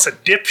call us a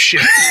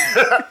dipshit.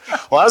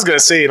 Well, I was going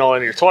to say, in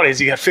your 20s,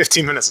 you got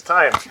 15 minutes of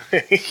time.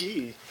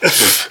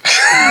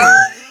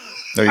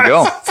 There you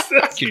go.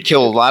 You could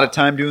kill a lot of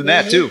time doing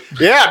that, too.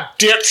 Yeah,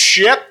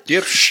 dipshit.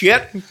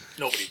 Dipshit.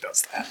 Nobody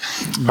does that.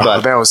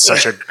 But that was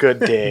such a good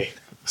day.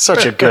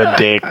 Such a good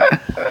day.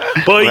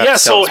 But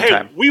so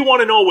hey, we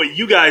want to know what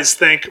you guys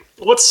think.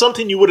 What's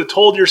something you would have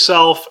told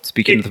yourself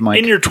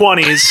in your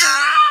 20s?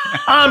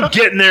 I'm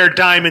getting there,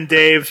 Diamond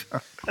Dave.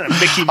 I would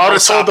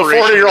have told the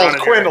 40-year-old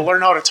Quinn to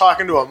learn how to talk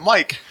into a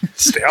mic.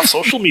 Stay off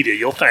social media.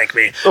 You'll thank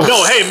me.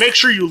 No, hey, make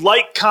sure you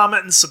like,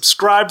 comment, and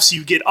subscribe so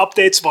you get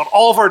updates about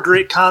all of our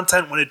great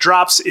content when it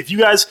drops. If you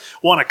guys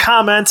want to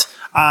comment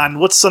on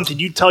what's something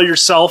you'd tell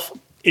yourself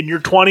in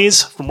your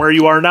 20s from where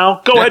you are now,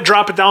 go ahead,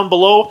 drop it down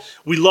below.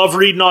 We love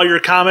reading all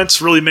your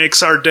comments. Really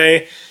makes our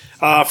day.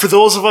 For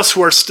those of us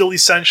who are still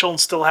essential and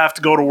still have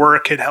to go to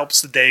work, it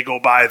helps the day go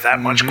by that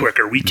much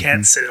quicker. We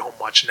can't sit at home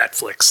watch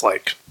Netflix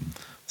like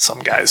some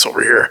guys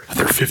over here.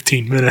 They're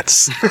 15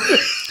 minutes.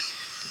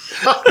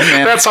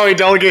 That's how he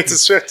delegates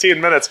his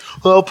 15 minutes.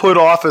 I'll put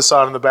Office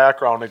on in the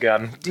background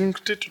again.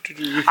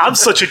 I'm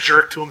such a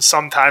jerk to him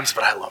sometimes,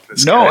 but I love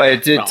this guy.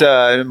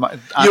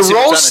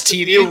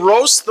 You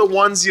roast the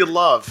ones you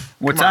love.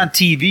 What's on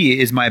TV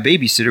is my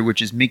babysitter,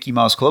 which is Mickey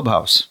Mouse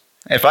Clubhouse.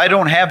 If I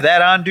don't have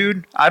that on,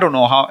 dude, I don't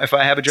know if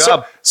I have a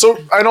job. So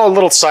I know a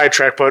little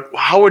sidetrack, but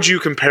how would you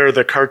compare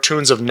the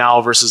cartoons of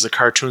now versus the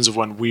cartoons of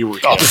when we were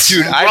kids?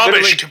 Dude,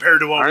 rubbish compared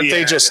to what we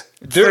had.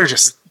 They're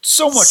just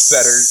so much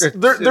better.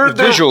 They're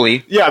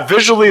visually. Yeah,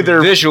 visually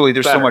they're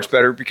better. So much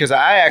better because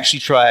I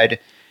actually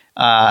tried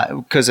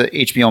because of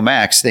HBO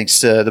Max, thanks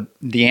to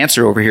the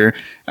answer over here.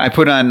 I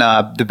put on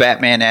the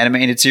Batman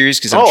animated series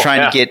because I'm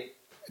trying to get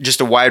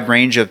just a wide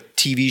range of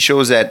TV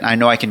shows that I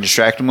know I can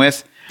distract them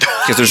with.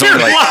 Because there's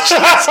only like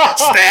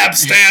stab.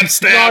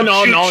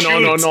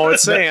 No.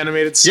 It's the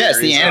animated series. Yes,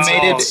 the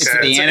animated. It's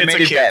the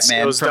animated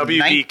Batman. It was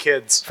WB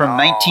Kids from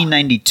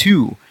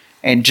 1992.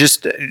 And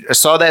just I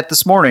saw that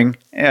this morning.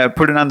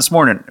 Put it on this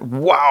morning.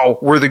 Wow,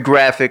 were the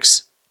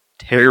graphics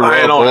terrible?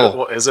 I know,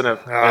 well, isn't it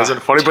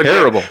funny? But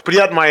terrible. But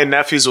yet, my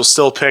nephews will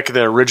still pick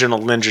the original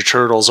Ninja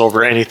Turtles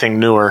over anything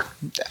newer.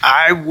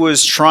 I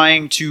was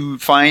trying to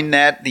find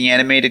the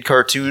animated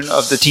cartoon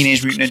of the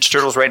Teenage Mutant Ninja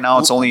Turtles. Right now,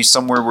 it's only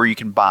somewhere where you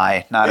can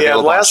buy. Not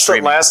available on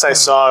streaming. Last I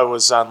saw it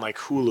was on like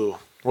Hulu,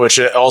 which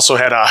it also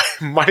had a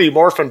Mighty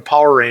Morphin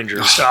Power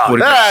Rangers.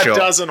 That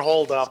doesn't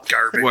hold up.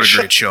 Garbage. What a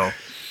great show.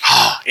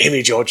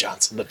 Amy Jo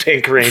Johnson, the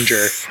Pink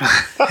Ranger.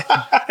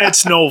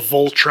 It's no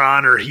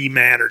Voltron or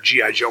He-Man or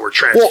G.I. Joe or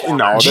Transformers. Well,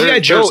 no, G.I.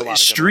 Joe is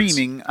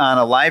streaming on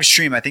a live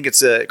stream. I think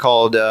it's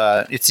called,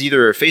 it's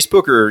either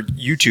Facebook or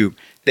YouTube.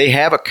 They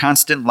have a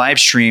constant live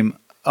stream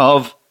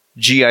of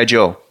G.I.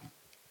 Joe.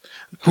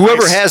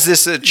 Whoever has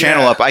this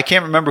channel up, I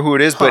can't remember who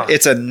it is, but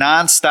it's a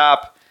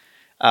nonstop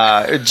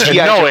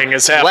G.I. Knowing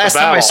is half Last the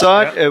time I battle.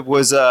 saw it, it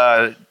was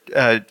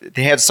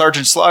they had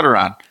Sergeant Slaughter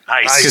on.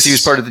 Nice. Because he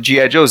was part of the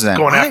G.I. Joes then.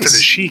 Going after the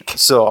Sheik.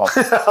 So,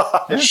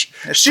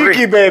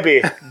 Cheeky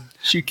baby.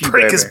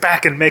 Break his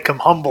back and make him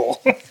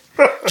humble.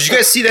 Did you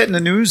guys see that in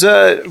the news?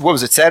 What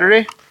was it,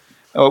 Saturday?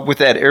 With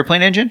that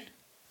airplane engine?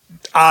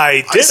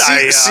 I did.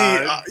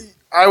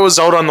 I was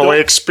out on the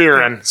lake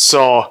spearing,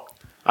 so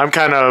I'm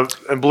kind of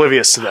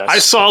oblivious to this. I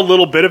saw a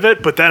little bit of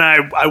it, but then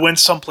I went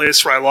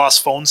someplace where I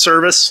lost phone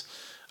service.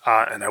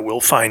 And I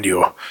will find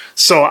you.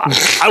 So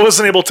I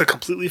wasn't able to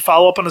completely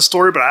follow up on the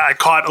story, but I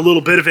caught a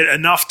little bit of it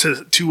enough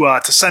to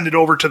send it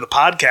over to the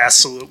podcast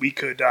so that we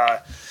could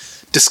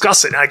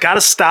discuss it. And I got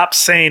to stop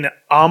saying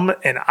and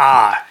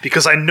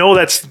because I know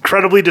that's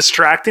incredibly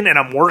distracting, and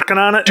I'm working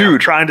on it. Dude, and I'm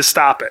trying to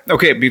stop it.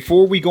 Okay,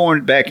 before we go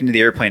back into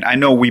the airplane, I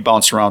know we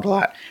bounce around a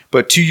lot,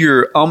 but to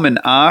your and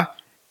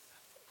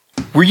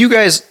were you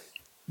guys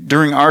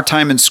during our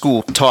time in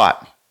school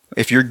taught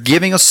if you're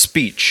giving a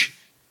speech,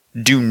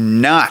 do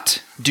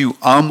not do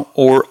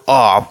or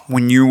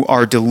when you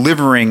are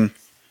delivering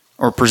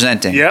or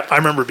presenting? Yeah, I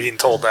remember being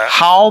told that.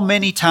 How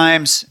many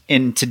times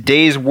in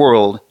today's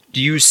world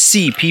do you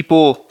see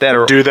people that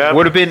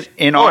would have been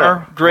in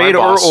our grade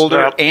or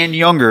older and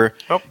younger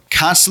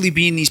constantly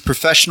be in these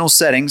professional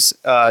settings,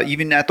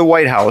 even at the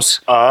White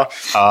House?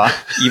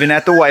 Even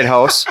at the White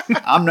House.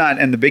 I'm not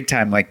in the big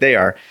time like they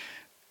are.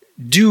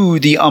 Do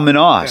the and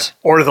ahs.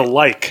 Yeah. Or the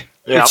like.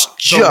 Yeah.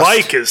 The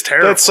like is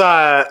terrible.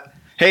 That's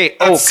Hey,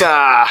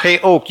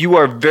 Oak, you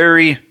are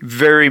very,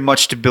 very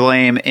much to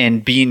blame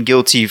in being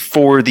guilty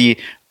for the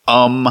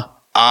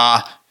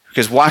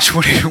because watch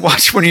one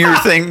of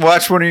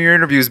your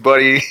interviews,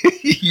 buddy.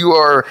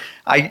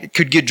 I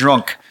could get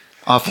drunk.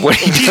 off what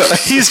he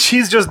does.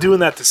 He's just doing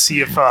that to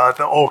see if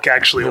the Oak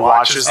actually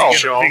watches the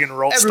show.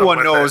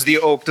 Everyone knows the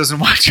Oak doesn't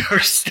watch our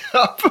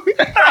stuff.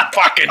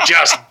 Fucking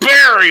just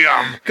bury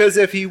him. Because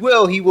if he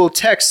will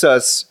text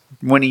us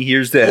when he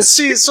hears this. Well,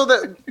 see, so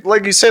that,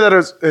 like you say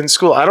that in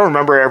school, I don't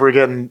remember ever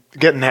getting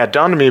that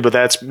done to me, but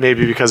that's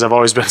maybe because I've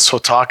always been so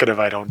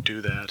talkative. I don't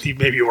do that.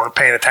 Maybe you weren't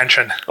paying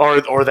attention,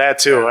 or that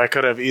too. I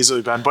could have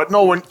easily been, but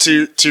no. When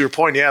to your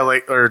point, yeah,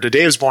 or to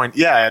Dave's point,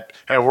 yeah.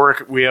 At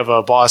work, we have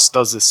a boss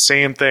does the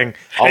same thing.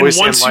 Always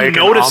and once you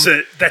notice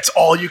it, that's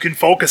all you can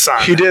focus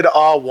on. He did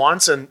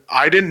once, and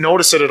I didn't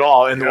notice it at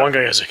all. And the one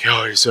guy was like,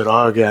 "Oh, he said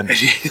again."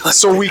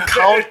 So we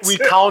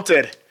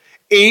counted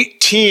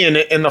 18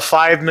 in the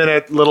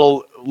 5-minute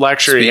little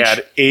lecture Speech. he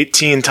had.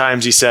 18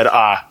 times he said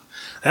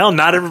Well,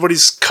 not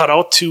everybody's cut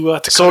out to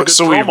cut a good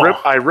so promo.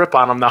 I rip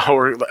on him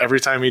now.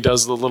 Every time he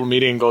does the little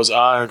meeting, goes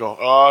I go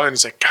and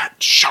he's like, God,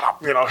 shut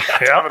up,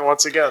 happened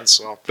once again.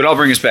 So, but I'll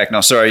bring us back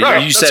now. Sorry, Right,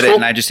 you that's said cool. it,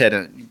 and I just had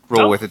to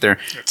roll with it there.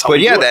 That's how But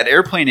we yeah, do it. that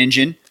airplane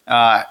engine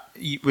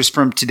was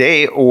from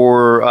today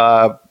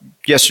or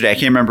yesterday. I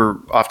can't remember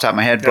off the top of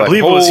my head. I But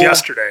believe it was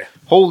yesterday.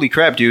 Holy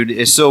crap,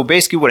 dude! So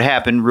basically, what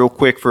happened, real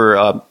quick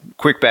for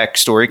quick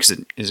backstory, because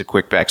it is a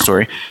quick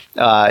backstory.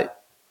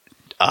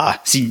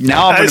 See,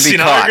 now I'm going to be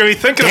now caught. you're going to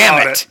be thinking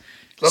Damn about it.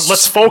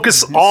 Let's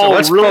focus all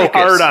let's really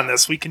focus. hard on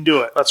this. We can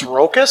do it. that's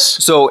Rokus.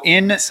 So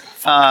in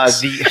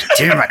the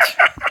damn it.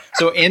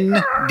 So in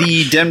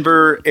the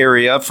Denver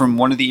area, from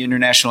one of the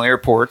international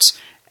airports,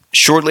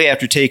 shortly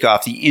after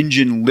takeoff, the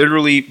engine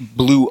literally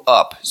blew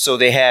up. So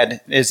they had,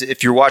 as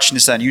if you're watching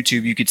this on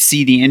YouTube, you could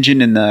see the engine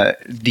and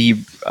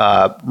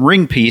the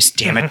ring piece.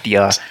 Damn it,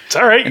 It's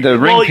all right. the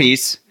ring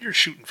piece. You're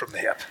shooting from the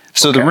hip.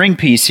 So the ring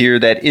piece here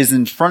that is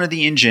in front of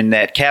the engine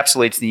that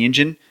encapsulates the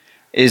engine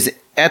is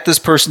at this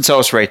person's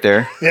house right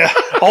there. Yeah.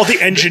 All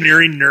the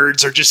engineering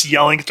nerds are just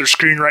yelling at their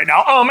screen right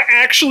now.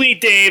 Actually,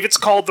 Dave, it's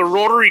called the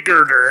rotary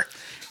girder.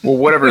 Well,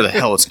 whatever the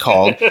hell it's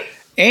called.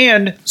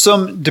 And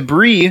some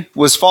debris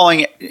was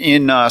falling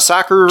in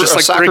soccer Just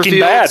like Breaking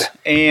fields Bad.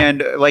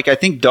 and I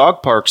think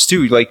dog parks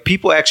too. Like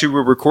people actually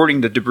were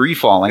recording the debris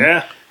falling.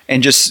 Yeah.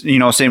 And just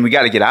saying we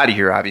got to get out of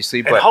here, obviously.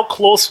 And But how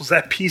close was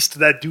that piece to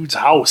that dude's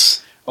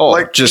house?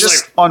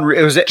 just unreal.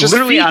 It was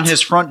literally feet. on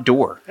his front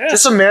door.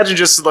 Just imagine,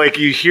 just like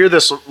you hear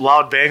this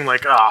loud bang,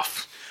 like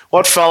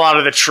what fell out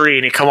of the tree,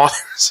 and you come out,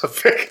 there's a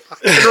big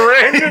fucking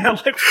ring.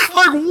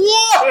 like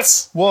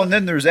what? Well, and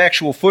then there's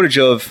actual footage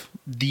of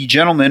the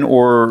gentleman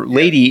or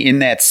lady in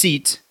that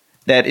seat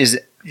that is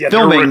Yeah, they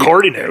were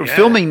recording it, yeah.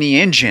 filming the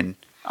engine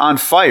on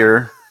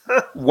fire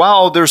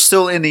while they're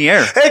still in the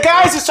air. Hey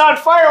guys, it's on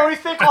fire. What do you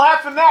think will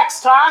happen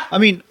next, huh? I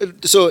mean,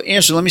 so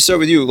Answer, let me start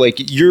with you. Like,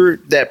 you're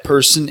that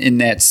person in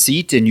that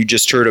seat, and you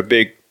just heard a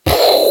big.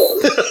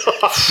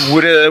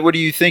 What are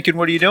you thinking?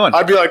 What are you doing?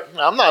 I'd be like,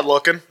 I'm not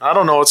looking. I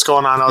don't know what's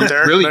going on out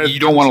there. Really, you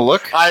don't want to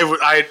look?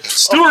 I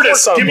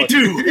Stewardess, of course give me I'm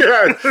two.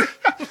 looking.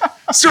 Yeah.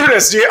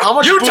 Stewardess, how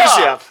much booze do you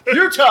have?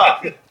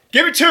 Utah,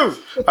 give me 2.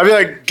 I'd be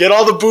like, get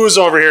all the booze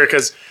over here,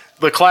 because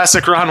the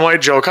classic Ron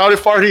White joke. How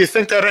far do you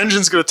think that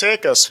engine's going to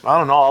take us? I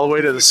don't know, all the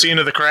way to the scene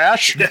of the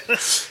crash.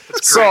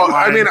 So,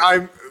 I mean,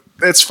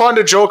 it's fun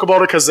to joke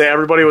about it because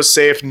everybody was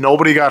safe.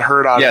 Nobody got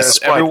hurt out of Yes,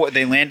 this.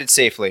 they landed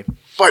safely.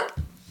 But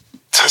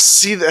to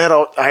see that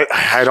out,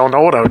 I don't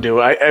know what I would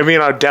do. I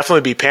mean, I'd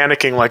definitely be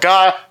panicking. Like,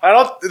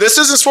 this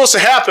isn't supposed to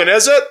happen,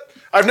 is it?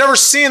 I've never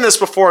seen this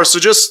before. So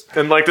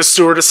and like the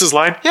stewardess's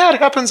line, yeah, it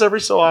happens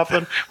every so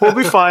often. We'll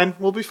be fine.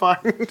 We'll be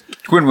fine.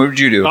 Quinn, what would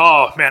you do?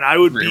 Oh, man, I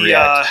would be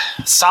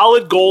React.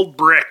 solid gold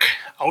brick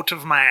out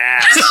of my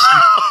ass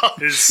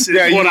is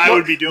what I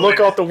would be doing.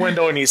 Look out the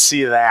window and you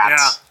see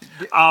that.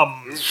 Yeah.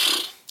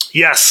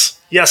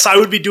 Yes, I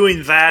would be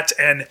doing that.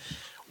 And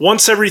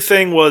once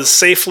everything was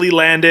safely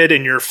landed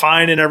and you're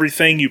fine and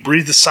everything, you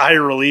breathe a sigh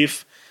of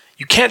relief.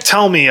 You can't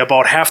tell me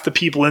about half the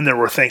people in there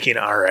were thinking,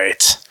 all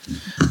right,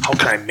 how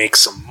can I make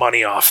some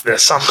money off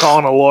this? I'm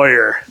calling a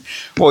lawyer.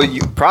 Well,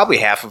 probably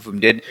half of them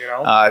did.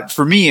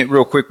 For me,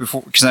 real quick,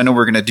 because I know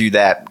we're going to do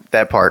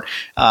that part.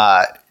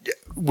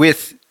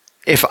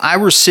 If I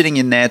were sitting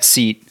in that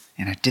seat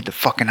and I did the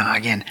fucking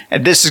again,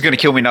 and this is going to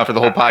kill me now for the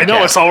whole podcast. I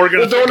know, it's all we're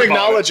going to do. Don't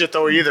acknowledge it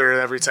though either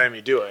every time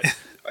you do it.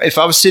 If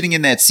I was sitting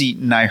in that seat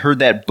and I heard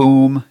that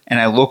boom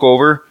and I look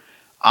over,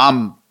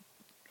 I'm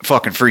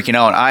fucking freaking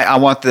out. I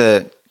want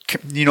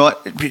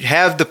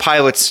have the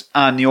pilots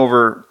on the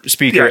over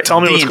speaker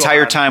tell me the what's entire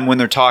going on. time when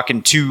they're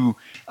talking to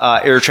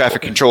air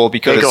traffic control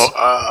because They go,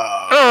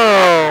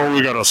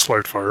 we got a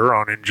slight fire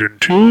on engine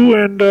 2,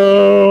 and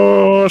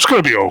it's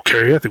going to be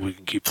okay. I think we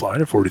can keep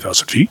flying at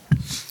 40,000 feet.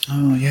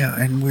 oh yeah,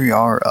 and we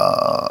are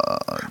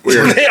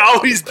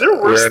They're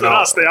worse than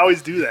now- us. They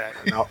always do that.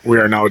 we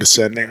are now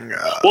descending.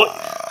 Well,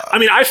 I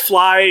mean, I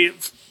fly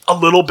a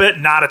little bit,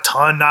 not a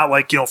ton, not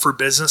like, for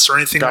business or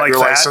anything Got like your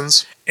that.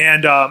 license?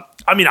 And, I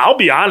mean, I'll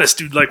be honest,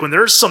 dude, like when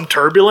there's some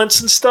turbulence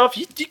and stuff,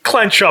 you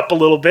clench up a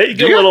little bit. You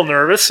get a little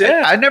nervous.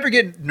 Yeah. I never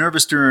get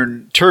nervous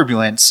during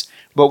turbulence,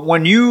 But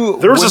when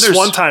there was this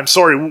one time.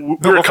 Sorry, we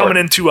were coming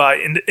into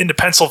into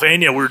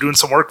Pennsylvania. We were doing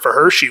some work for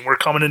Hershey, and we're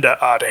coming into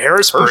to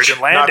Harrisburg and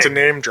landing. Not to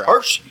name drop.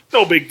 Hershey.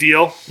 No big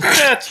deal.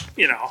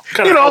 They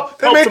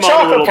make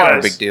chocolate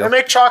bars. Big deal. They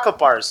make chocolate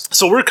bars.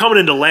 So we're coming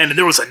into land, and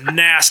there was a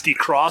nasty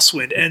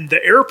crosswind, and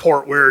the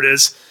airport where it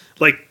is,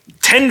 like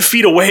 10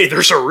 feet away,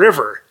 there's a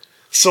river.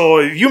 So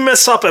if you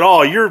mess up at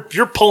all, you're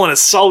pulling a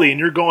Sully, and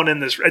you're going in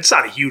this. It's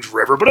not a huge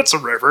river, but it's a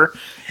river.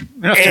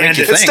 Enough to make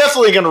you It's think.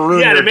 definitely going to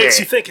ruin Yeah, your it makes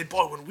day. you think. And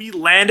boy, when we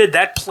landed,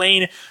 that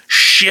plane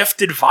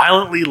shifted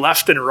violently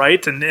left and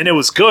right, and it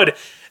was good.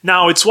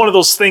 Now, it's one of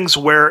those things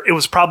where it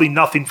was probably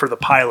nothing for the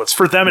pilots.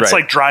 For them, it's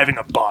Right. like driving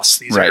a bus,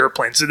 these Right.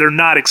 airplanes. They're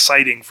not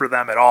exciting for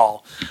them at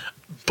all.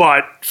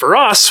 But for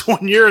us,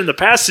 when you're in the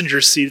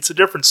passenger seat, it's a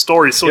different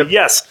story. So,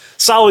 yes,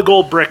 solid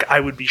gold brick, I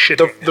would be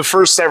shitting. The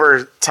first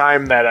ever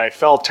time that I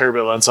felt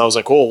turbulence, I was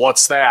like, "Oh,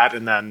 what's that?"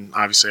 And then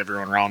obviously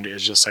everyone around you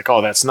is just like,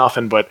 "Oh, that's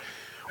nothing." But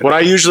what I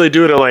usually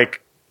do to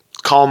like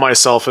calm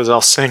myself is I'll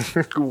sing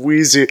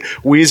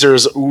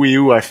Weezer's "Ooh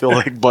You." I feel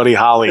like Buddy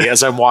Holly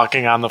as I'm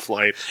walking on the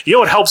flight. You know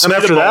what helps And me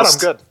after the that,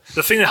 most? I'm good.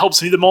 The thing that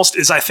helps me the most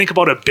is I think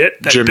about a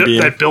bit Jim Beam.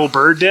 that Bill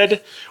Burr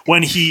did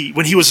when he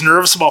was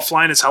nervous about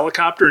flying his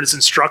helicopter, and his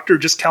instructor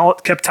just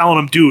kept telling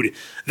him, "Dude,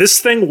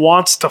 this thing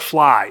wants to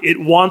fly. It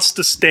wants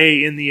to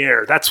stay in the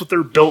air. That's what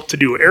they're built to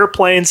do.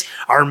 Airplanes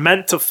are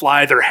meant to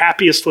fly. They're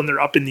happiest when they're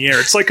up in the air.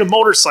 It's like a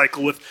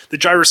motorcycle with the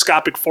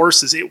gyroscopic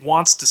forces. It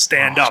wants to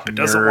stand up. It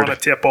doesn't want to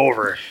tip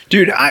over."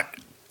 Dude,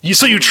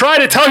 So you try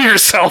to tell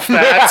yourself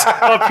that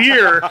up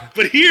here,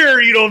 but here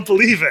you don't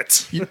believe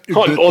it.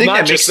 Well, thing not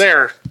that just makes-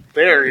 there.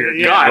 There, you're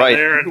Yeah, Right.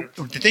 there.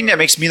 the thing that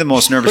makes me the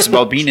most nervous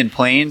about being in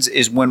planes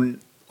is when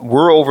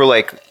we're over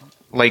like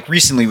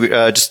recently,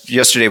 just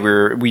yesterday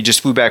we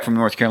just flew back from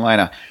North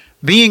Carolina.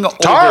 Being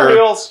Tar over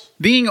Heels.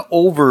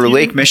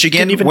 Lake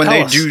Michigan even when tell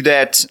they us. do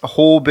that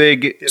whole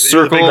big do the big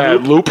circle,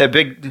 loop. that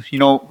big,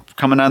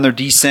 coming on their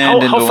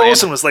descend How and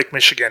frozen was Lake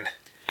Michigan?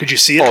 Could you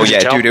see it? Oh Could you yeah,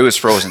 tell? dude, it was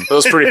frozen. That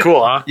was pretty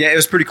cool, huh? Yeah, it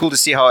was pretty cool to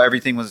see how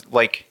everything was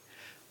like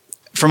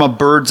from a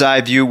bird's eye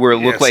view where it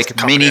looked it's like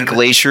coming mini in.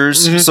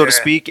 glaciers, so to Yeah.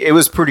 speak. It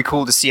was pretty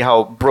cool to see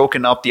how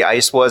broken up the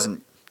ice was,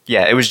 and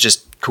yeah, it was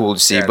just cool to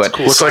see. it's but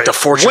cool. Looks like the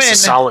Fortress of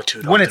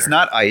Solitude. when out it's there.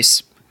 not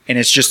ice and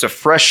it's just a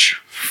fresh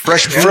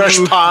Fresh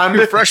blue-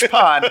 pond. fresh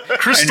pond,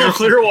 Crystal and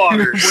clear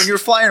water. when you're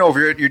flying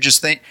over it, you're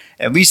just think.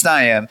 At least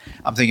I am.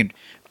 I'm thinking,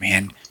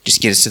 man,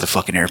 just get us to the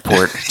fucking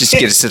airport. Just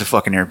get us to the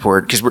fucking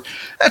airport because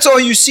that's all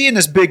you see in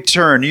this big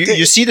turn.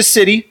 You see the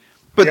city.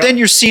 But then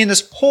you're seeing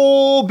this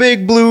whole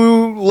big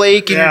blue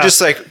lake, and Yeah. you're just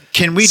like,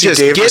 can we See just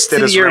Davis get did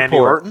to as the Randy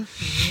airport? Orton?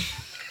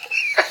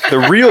 The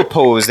real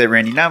pose that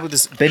Randy, not with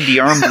this bendy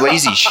arm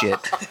lazy shit.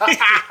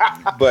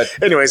 But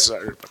Anyways,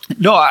 sorry.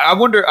 no, I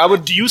wonder. I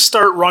would. Do you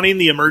start running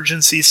the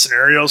emergency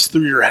scenarios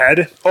through your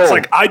head? Oh. It's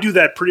like I do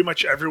that pretty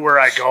much everywhere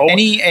I go.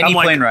 Any I'm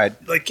like- plane ride.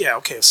 Like, yeah,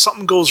 okay, if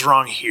something goes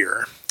wrong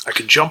here, I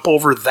can jump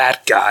over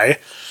that guy.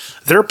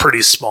 They're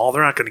pretty small.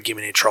 They're not going to give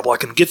me any trouble. I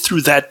can get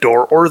through that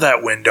door or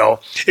that window.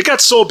 It got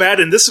so bad,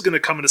 and this is going to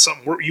come into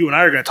something you and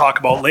I are going to talk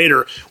about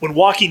later. When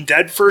Walking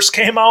Dead first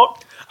came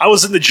out, I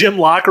was in the gym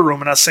locker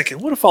room, and I was thinking,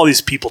 what if all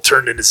these people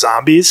turned into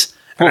zombies?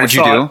 And What would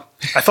you do?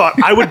 I thought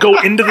I would go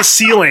into the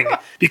ceiling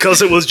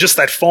because it was just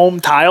that foam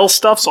tile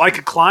stuff, so I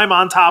could climb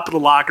on top of the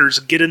lockers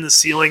and get in the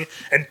ceiling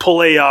and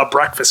pull a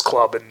breakfast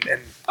club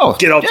and Oh,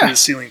 get up yeah. through the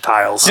ceiling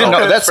tiles. Yeah, So-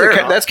 no, that's fair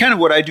enough. that's kind of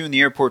what I do in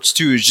the airports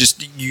too. Is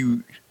just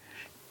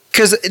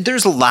because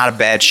there's a lot of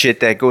bad shit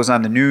that goes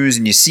on the news,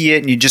 and you see it,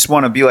 and you just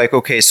want to be like,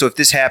 okay, so if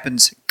this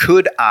happens,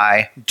 could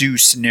I do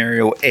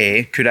scenario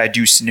A? Could I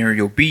do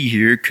scenario B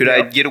here? Could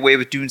I get away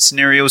with doing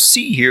scenario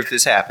C here if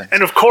this happens?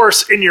 And of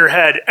course, in your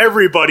head,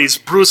 everybody's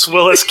Bruce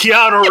Willis,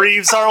 Keanu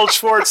Reeves, Arnold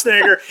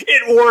Schwarzenegger.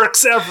 It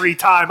works every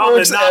time. I'm going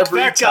Works to knock every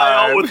that guy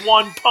out time. with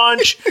one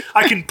punch.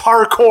 I can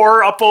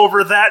parkour up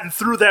over that and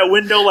through that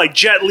window like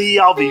Jet Li.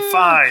 I'll be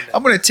fine.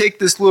 I'm going to take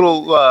this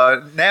little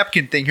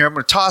napkin thing here. I'm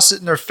going to toss it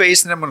in their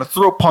face, and I'm going to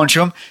throat punch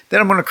them.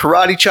 Then I'm going to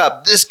karate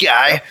chop this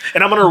guy.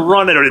 And I'm going to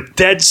run at a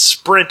dead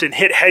sprint and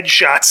hit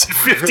headshots at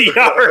 50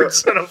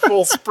 yards in a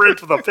full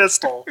sprint with a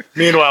pistol.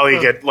 Meanwhile,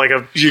 you get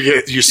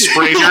you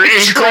sprain your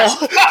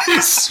ankle.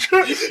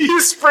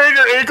 you sprain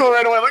your ankle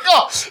right away. Like,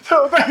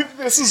 oh,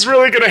 this is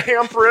really going to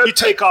hamper You it.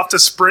 take off to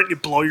sprint, you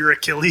blow your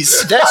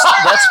Achilles.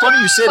 That's funny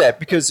you say that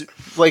because,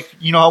 like,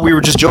 you know how we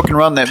were just joking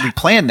around that we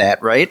planned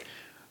that, right?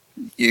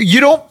 You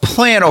don't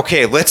plan,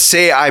 okay, let's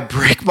say I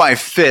break my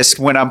fist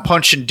when I'm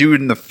punching dude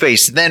in the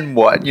face. Then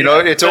what? You know,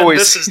 it's Then always...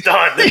 this is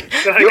done. Then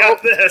I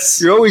got this.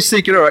 You're always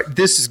thinking, all right,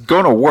 this is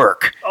going to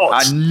work. Oh,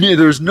 it's-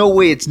 There's no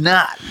way it's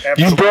not.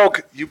 You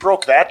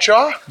broke that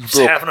jaw? Just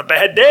having a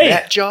bad day.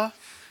 That jaw?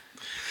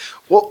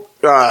 Well,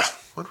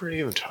 what were you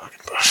even talking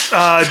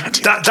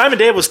about? Diamond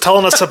Dave was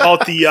telling us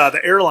about the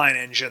airline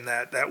engine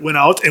that went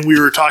out, and we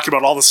were talking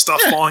about all the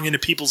stuff falling into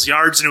people's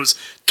yards, and it was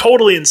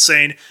totally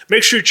insane.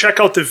 Make sure you check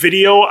out the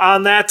video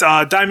on that.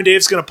 Diamond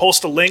Dave's going to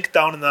post a link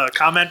down in the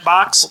comment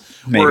box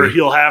where Maybe.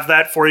 he'll have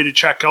that for you to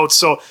check out.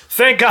 So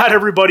thank God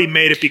everybody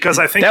made it, because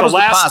I think That the was the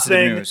last positive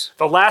thing news.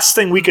 the last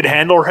thing we could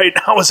handle right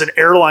now is an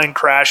airline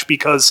crash,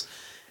 because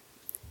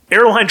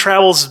airline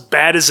travel is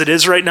bad as it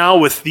is right now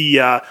with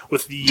the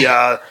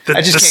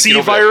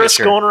C virus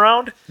going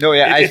around. No,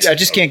 yeah, I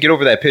just can't get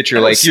over that picture.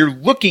 Like you're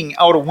looking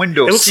out a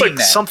window. It looks seeing like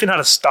that. something out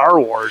of Star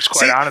Wars.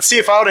 Quite honestly, See,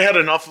 if I would have had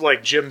enough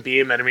like Jim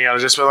Beam in me, I would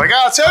just be like,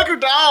 take her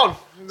down.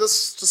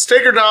 Just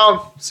take her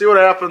down. See what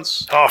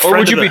happens. Or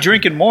would you be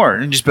drinking more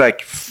and just be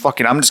like, fuck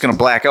it, I'm just going to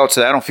black out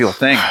so I don't feel a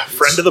thing.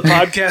 Friend of the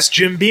podcast,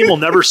 Jim Beam, will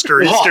never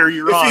steer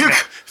you wrong.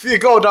 If you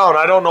go down,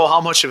 I don't know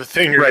how much of a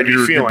thing you're going to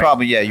be feeling.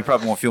 You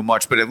probably won't feel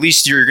much, but at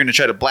least you're going to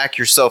try to black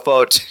yourself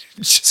out.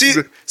 See,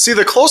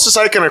 the closest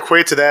I can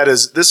equate to that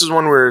is this is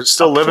when we're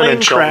still living in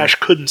Chilton. Crash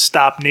couldn't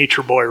stop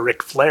Nature Boy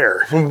Ric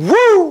Flair.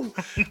 Woo!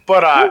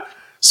 But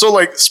so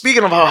like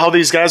speaking of how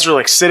these guys are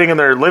like sitting in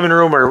their living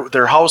room or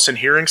their house and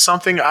hearing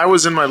something, I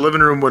was in my living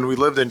room when we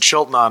lived in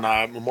Chilton on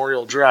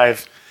Memorial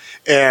Drive,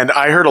 and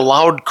I heard a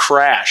loud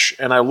crash,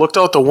 and I looked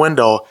out the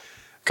window.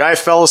 Guy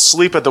fell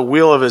asleep at the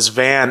wheel of his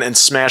van and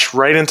smashed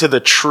right into the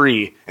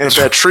tree. And if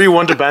that tree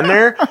wouldn't have been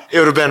there, it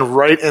would have been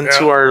right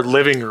into our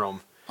living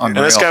room. Unreal.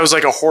 And this guy was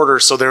like a hoarder,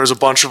 so there was a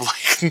bunch of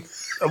like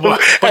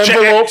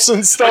envelopes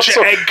and stuff. Bunch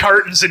of egg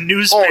cartons and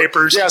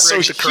newspapers. Yeah,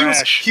 so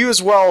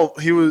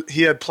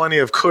he had plenty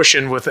of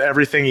cushion with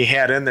everything he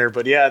had in there.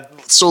 But yeah,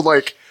 so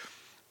like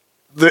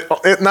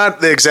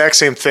not the exact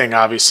same thing,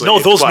 obviously. No,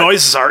 those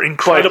noises are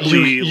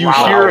incredibly you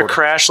loud. hear a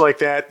crash like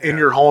that in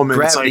your home, and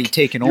Gravity it's like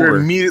taking you're over.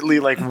 immediately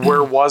like,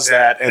 where was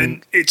that?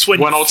 And it's when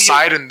went you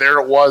outside, and there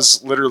it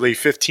was, literally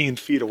 15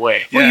 feet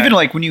away. Well, even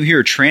like when you hear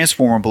a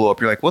transformer blow up,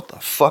 you're like, what the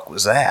fuck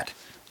was that?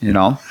 You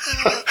know?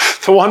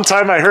 The one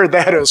time I heard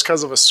that, it was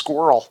because of a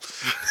squirrel.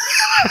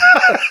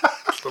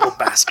 Little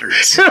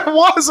bastards. It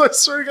was, I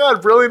swear to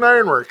God, Brilliant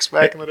Ironworks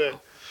back in the day.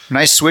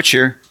 Nice switch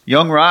here.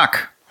 Young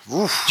Rock.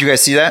 Did you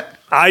guys see that?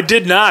 I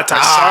did not.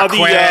 I saw the.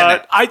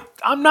 Quinn.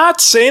 I'm not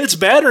saying it's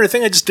bad or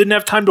anything. I just didn't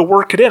have time to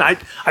work it in. I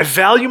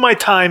value my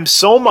time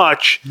so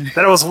much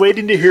that I was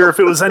waiting to hear if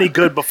it was any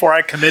good before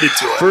I committed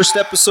to it. First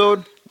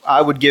episode,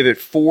 I would give it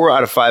 4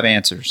 out of 5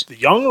 answers. The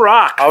Young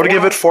Rock. I would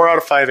give it 4 out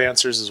of 5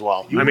 answers as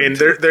well. I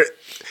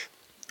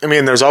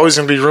mean, there's always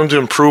going to be room to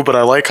improve, but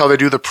I like how they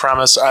do the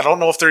premise. I don't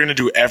know if they're going to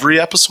do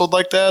every episode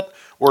like that,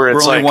 where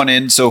it's We're only like one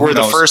in, so where who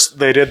knows?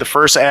 the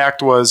first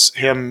act was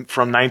him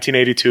from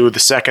 1982, the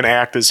second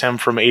act is him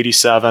from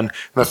 87, and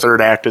the third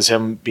act is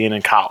him being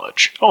in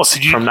college. Oh, so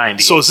from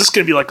 90. So is this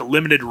going to be like a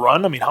limited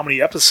run? I mean, how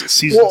many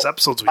episodes we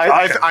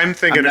talking? I'm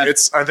thinking I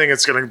think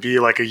it's going to be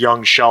like a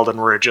young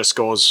Sheldon, where it just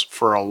goes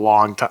for a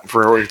long time.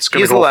 It's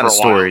going to go a lot for of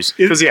stories.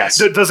 Because yes,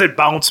 does it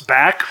bounce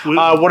back?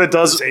 What it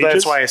does. ages?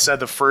 That's why I said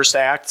the first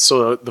act.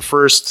 So the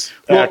first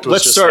act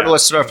was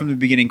let's start from the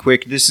beginning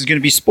quick. This is going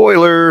to be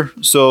spoiler,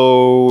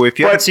 so if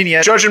you haven't seen it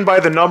yet, judging by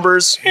the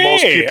numbers,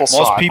 most people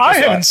saw it. I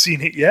haven't seen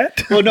it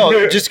yet. well,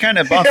 no, just kind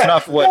of bouncing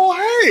off what. Oh,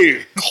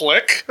 hey,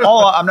 click.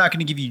 I'm not going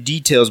to give you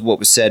details of what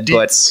was said,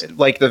 but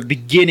like the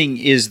beginning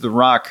is The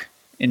Rock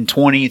in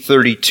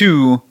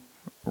 2032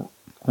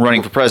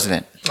 running for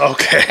president.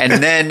 Okay,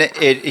 and then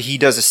he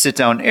does a sit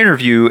down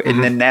interview,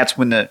 and then that's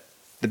when the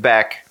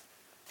backstory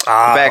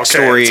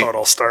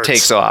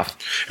takes off.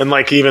 And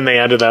like even the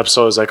end of the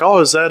episode is like, oh,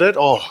 is that it?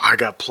 Oh, I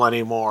got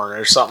plenty more,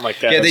 or something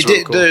like that. Yeah, That's they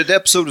really did. cool. The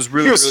episode was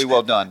really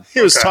well done.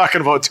 He was talking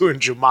about doing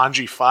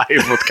Jumanji 5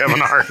 with Kevin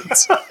Hart.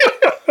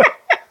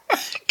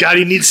 God,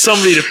 he needs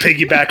somebody to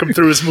piggyback him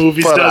through his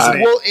movies, doesn't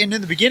he? Well, and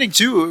in the beginning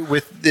too,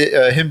 with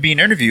him being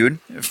interviewed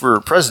for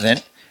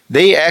president,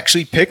 they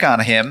actually pick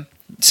on him,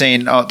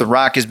 saying, The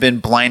Rock has been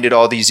blinded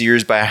all these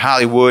years by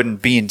Hollywood and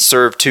being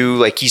served to,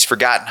 like he's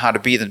forgotten how to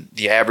be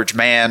the average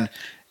man,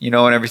 you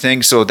know, and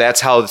everything. So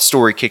that's how the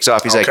story kicks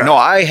off. He's like, no,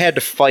 I had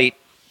to fight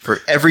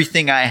for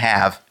everything I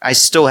have. I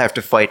still have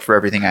to fight for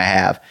everything I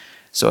have.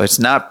 So it's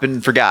not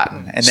been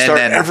forgotten. And Start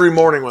every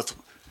morning with,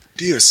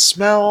 do you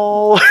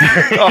smell?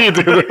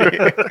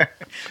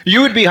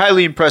 You would be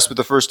highly impressed with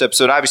the first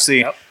episode.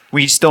 Obviously,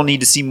 we still need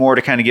to see more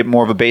to kind of get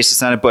more of a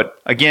basis on it.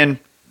 But again,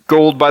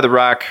 gold by The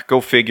Rock. Go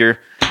figure.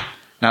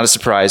 Not a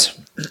surprise.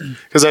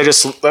 Because I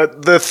just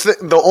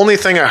the only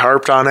thing I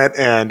harped on it,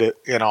 and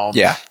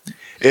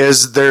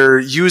is they're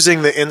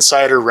using the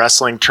insider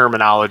wrestling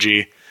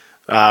terminology.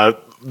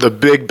 The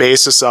big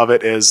basis of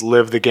it is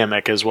live the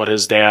gimmick, is what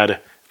his dad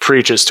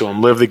preaches to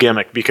him. Live the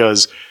gimmick,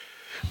 because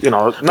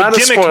not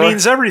the gimmick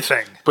means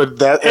everything. But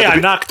that I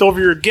knocked over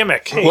your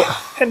gimmick. Hey,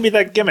 hand me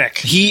that gimmick.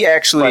 He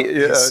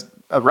actually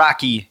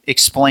Rocky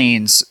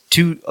explains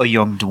to a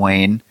young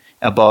Dwayne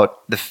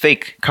about the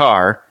fake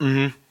car.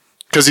 Mm-hmm.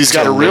 Because he's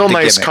got a real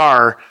nice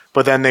car,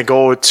 but then they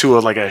go to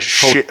a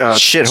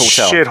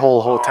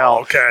shithole hotel.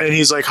 Oh, okay. And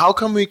he's like, how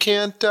come we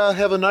can't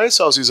have a nice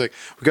house? He's like,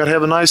 we got to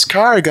have a nice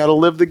car. I got to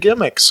live the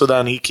gimmick. So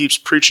then he keeps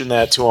preaching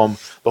that to him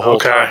the whole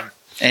time.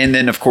 And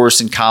then, of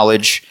course, in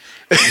college,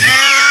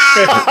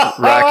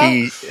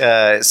 Rocky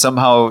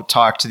somehow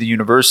talked to the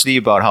university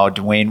about how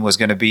Dwayne was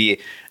going to be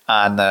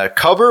on the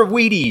cover of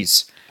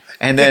Wheaties.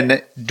 And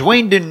then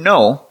Dwayne didn't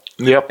know.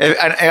 Yep.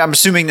 I'm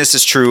assuming this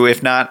is true.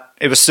 If not,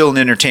 it was still an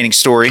entertaining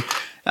story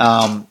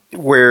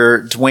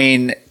where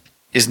Dwayne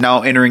is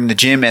now entering the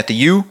gym at the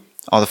U,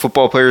 all the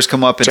football players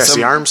come up and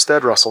Jesse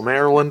Armstead, Russell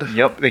Maryland.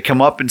 Yep, they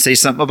come up and say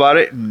something about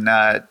it, and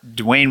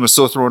Dwayne was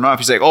so thrown off.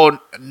 He's like, "Oh,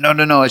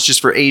 no, it's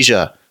just for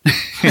Asia."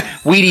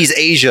 Wheaties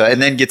Asia,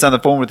 and then gets on the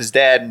phone with his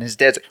dad, and his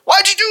dad's like,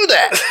 "Why'd you do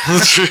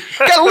that?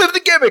 Gotta live the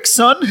gimmick,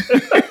 son."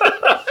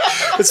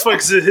 It's funny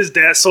because his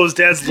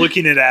dad's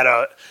looking at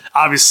it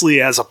obviously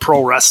as a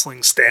pro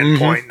wrestling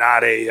standpoint,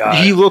 not a.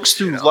 He looks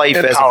through life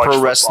as a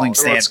pro wrestling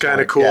standpoint. What's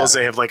kind of cool is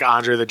they have like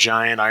Andre the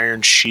Giant,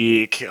 Iron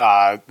Sheik.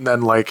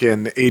 Then like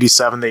in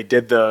 '87, they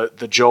did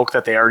the joke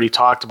that they already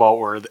talked about,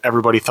 where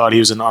everybody thought he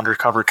was an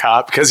undercover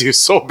cop because he was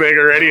so big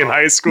already in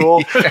high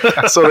school.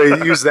 So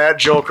they used that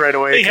joke right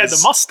away. He had the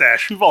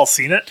mustache. We've all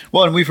seen it.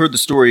 Well, and we've heard the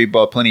story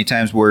about plenty of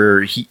times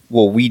where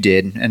we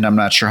did, and I'm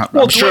not sure how.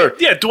 Well, I'm sure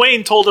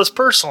Dwayne told us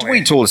personally.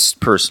 Dwayne told us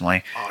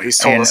personally. Oh, he's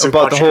told us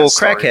about the whole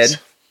crackhead. Stories.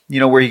 You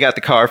know, where he got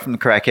the car from the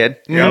crackhead,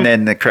 and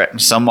then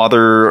some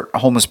other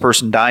homeless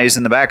person dies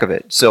in the back of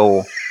it.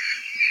 So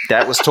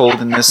that was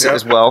told in this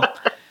as well.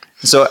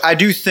 So I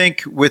do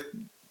think with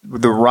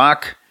The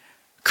Rock,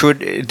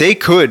 they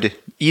could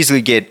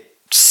easily get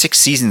 6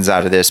 seasons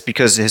out of this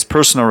because his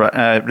personal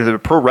the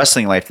pro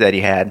wrestling life that he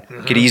had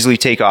could easily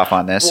take off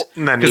on this.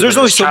 Because there's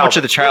only so much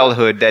of the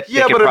childhood that they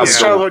could but in probably his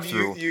go childhood,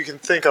 through. you can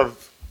think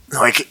of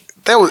like.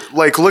 That was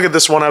like, look at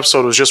this one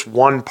episode. It was just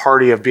one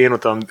party of being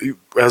with them.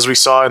 As we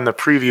saw in the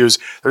previews,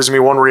 there's gonna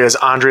be one where he has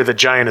Andre the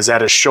Giant is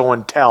at a show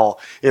and tell,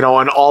 and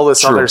all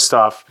this other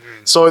stuff.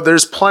 So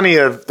there's plenty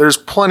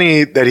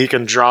that he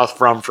can draw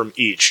from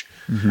each.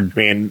 I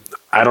mean,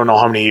 I don't know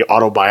how many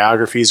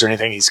autobiographies or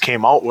anything he's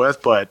came out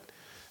with, but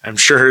I'm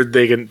sure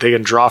they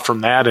can draw from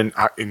that,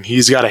 and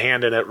he's got a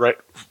hand in it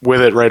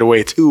right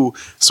away too.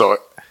 So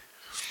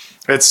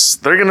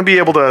they're gonna be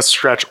able to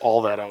stretch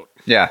all that out.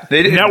 Yeah,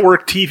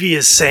 Network TV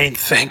is saying,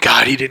 "Thank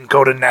God he didn't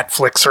go to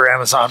Netflix or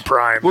Amazon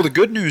Prime." Well, the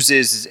good news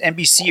is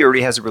NBC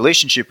already has a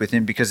relationship with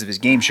him because of his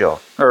game show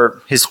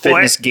or his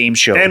fitness game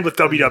show, and with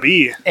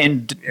WWE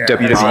and WWE.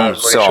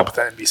 WWE. With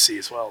NBC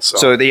as well.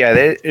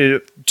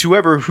 To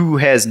whoever who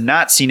has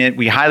not seen it,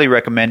 we highly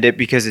recommend it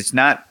because it's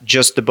not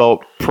just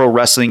about pro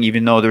wrestling.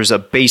 Even though there's a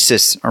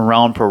basis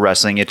around pro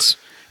wrestling, it's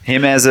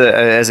him as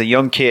a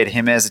young kid,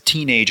 him as a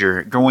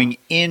teenager, going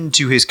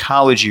into his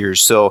college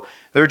years. So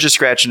they're just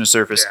scratching the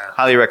surface. Yeah.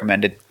 Highly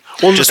recommended.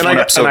 Well, and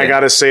I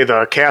got to say,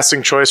 the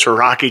casting choice for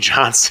Rocky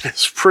Johnson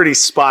is pretty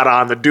spot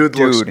on. The dude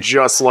looks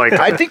just like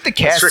I think the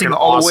casting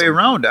all the way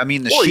around. I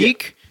mean, the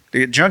Sheik,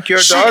 the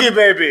Junkyard Dog. Sheiky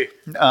baby.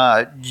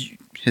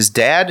 His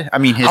dad. I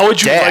mean, his How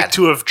would you dad. like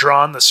to have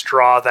drawn the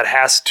straw that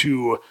has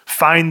to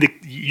find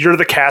you're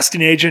the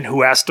casting agent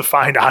who has to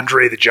find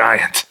Andre the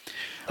Giant?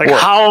 Like,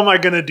 how am I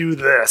going to do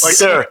this? Like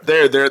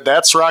there.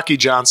 That's Rocky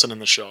Johnson in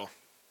the show.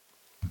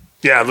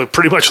 Yeah,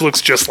 pretty much looks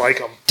just like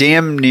him.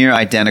 Damn near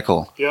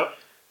identical. Yep.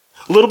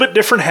 A little bit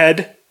different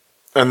head.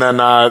 And then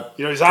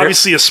he's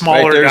obviously a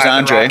smaller there's guy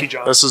Andre. than Rocky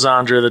Johnson. This is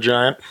Andre the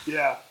Giant.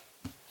 Yeah.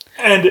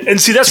 And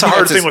see, that's the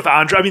hard thing with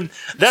Andre. I mean,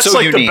 that's so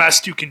like unique. the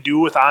best you can do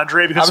with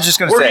Andre because I was just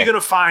gonna where are say. you going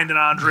to find an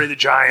Andre the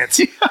Giant?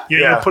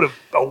 You're going to put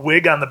a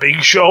wig on the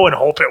Big Show and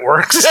hope it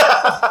works?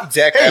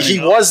 Exactly. Hey, he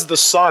was the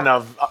son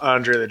of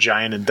Andre the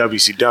Giant in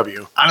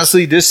WCW.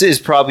 Honestly, this is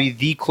probably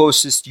the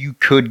closest you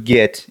could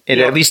get,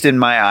 at least in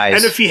my eyes.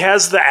 And if he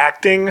has the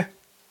acting,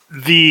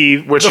 he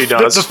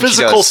does. The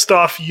physical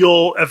stuff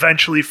you'll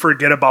eventually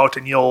forget about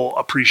and you'll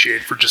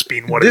appreciate for just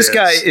being what it is. This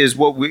guy is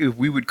what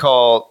we would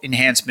call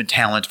enhancement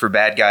talent for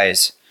bad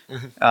guys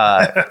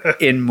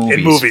in movies.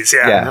 In movies,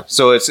 yeah.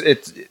 So it's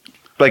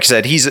like I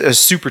said, he's a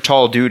super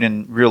tall dude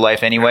in real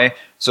life anyway.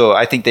 So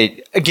I think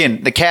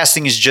the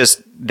casting is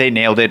just, they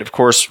nailed it. Of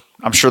course,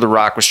 I'm sure The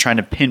Rock was trying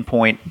to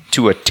pinpoint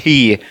to a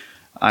T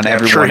on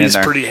everyone I'm sure he's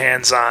in there. pretty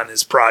hands-on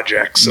his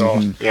project. So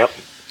Yep.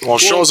 Well,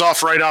 it shows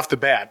off right off the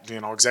bat.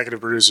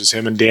 Executive producers,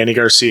 him and Danny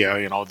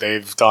Garcia.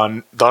 They've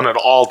done it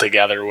all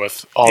together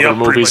with all their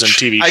movies and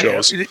TV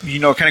shows. It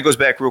kind of goes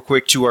back real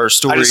quick to our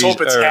story. I just hope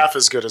it's half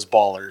as good as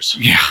Ballers.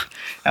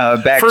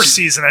 Yeah. First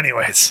season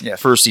anyways. Yeah,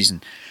 first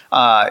season.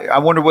 I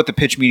wonder what the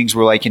pitch meetings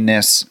were like in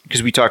this,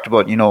 because we talked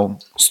about,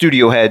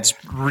 studio heads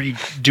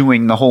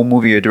redoing the whole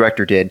movie a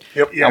director did.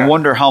 Yep. Yeah. I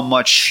wonder how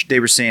much they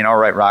were saying, all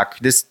right, Rock,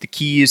 the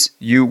keys,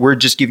 we're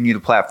just giving you the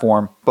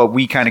platform, but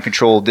we kind of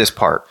control this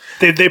part.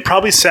 They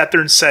probably sat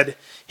there and said,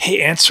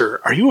 "Hey, Answer,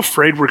 are you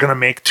afraid we're going to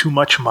make too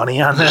much money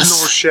on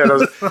this?" No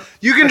shit.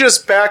 You can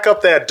just back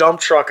up that dump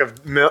truck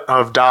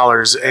of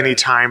dollars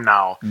anytime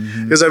now.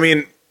 Because,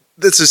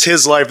 this is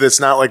his life. That's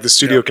not like the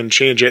studio can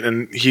change it.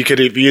 And he could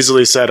have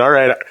easily said, all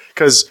right,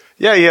 because,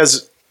 he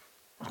has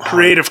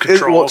creative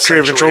control.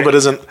 Creative control, but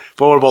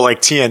what about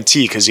like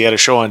TNT? Because he had a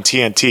show on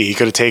TNT. He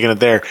could have taken it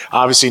there.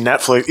 Obviously,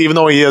 Netflix, even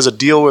though he has a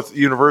deal with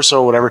Universal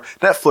or whatever,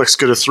 Netflix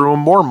could have threw him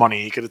more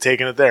money. He could have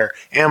taken it there.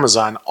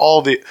 Amazon,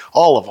 all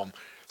of them.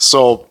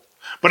 So,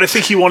 but I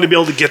think he wanted to be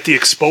able to get the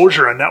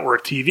exposure on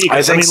network TV.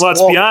 Let's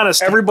be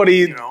honest.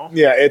 Everybody,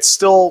 it's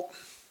still,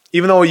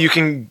 even though you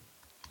can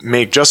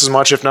make just as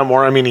much, if not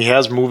more. He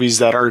has movies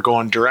that are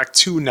going direct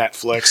to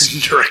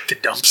Netflix. Direct to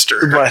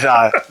dumpster.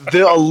 But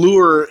the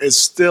allure is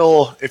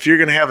still, if you're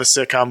going to have a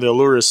sitcom, the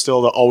allure is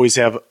still to always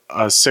have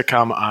a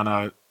sitcom on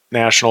a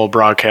national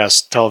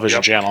broadcast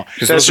television channel.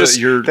 That's just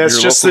your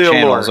local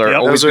channels are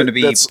always going to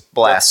be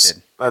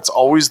blasted. That's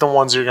always the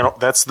ones you're going to.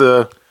 That's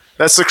the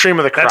cream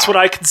of the crop. That's what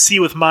I can see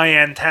with my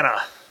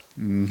antenna.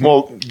 Mm-hmm.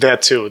 Well,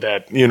 that too.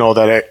 That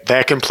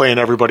can play in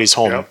everybody's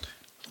home. Yep.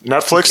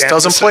 Netflix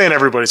doesn't play in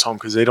everybody's home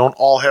because they don't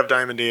all have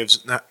Diamond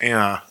Dave's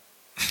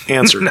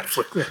answer.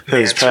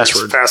 His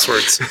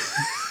passwords.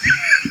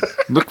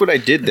 Look what I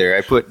did there.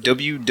 I put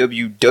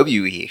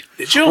WWE.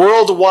 Did you?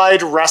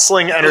 Worldwide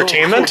Wrestling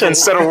Entertainment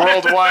instead of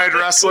Worldwide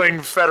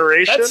Wrestling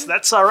Federation.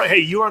 That's all right. Hey,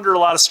 you're under a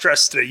lot of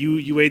stress today.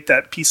 You ate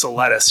that piece of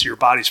lettuce. Your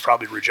body's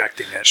probably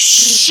rejecting it.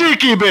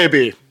 Cheeky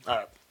baby.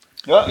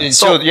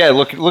 So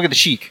look at the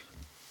Sheik.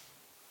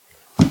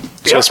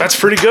 Yeah, that's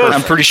pretty good.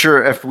 I'm pretty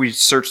sure if we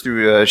search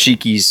through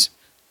Sheiky's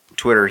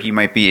Twitter, he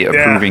might be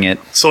approving it.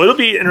 So it'll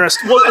be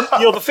interesting. Well,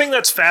 and, the thing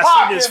that's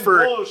fascinating is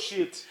for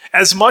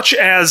as much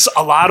as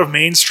a lot of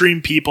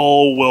mainstream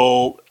people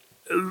will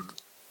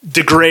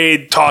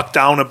degrade, talk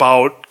down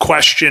about,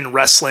 question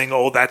wrestling,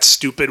 oh, that's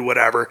stupid,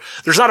 whatever.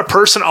 There's not a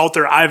person out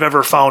there I've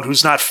ever found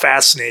who's not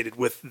fascinated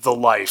with the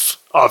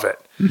life of it.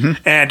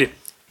 Mm-hmm. And,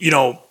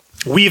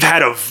 we've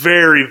had a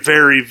very,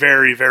 very,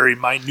 very, very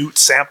minute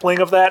sampling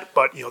of that,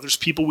 but there's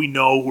people we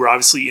know who are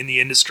obviously in the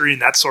industry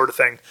and that sort of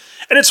thing.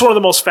 And it's one of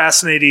the most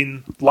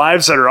fascinating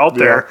lives that are out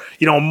there,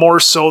 more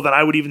so than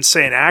I would even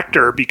say an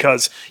actor,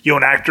 because,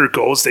 an actor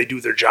goes, they do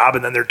their job,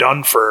 and then they're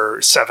done for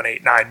 7,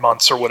 8, 9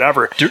 months or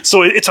whatever.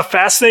 So it's a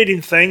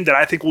fascinating thing that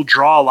I think will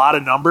draw a lot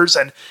of numbers,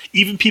 and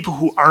even people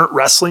who aren't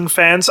wrestling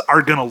fans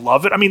are going to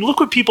love it. I mean, look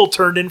what people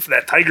turned in for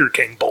that Tiger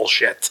King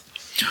bullshit.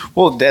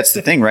 Well, that's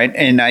the thing, right?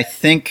 And I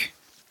think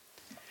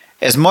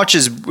as much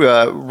as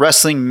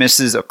wrestling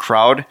misses a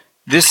crowd,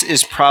 this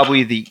is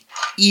probably the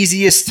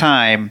easiest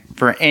time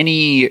for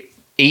any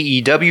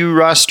AEW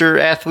roster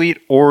athlete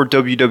or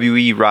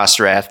WWE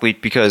roster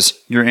athlete,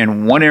 because you're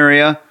in one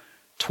area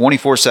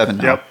 24/7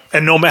 now. Yep.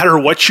 And no matter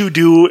what you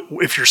do,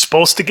 if you're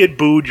supposed to get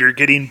booed, you're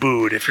getting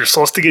booed. If you're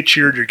supposed to get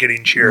cheered, you're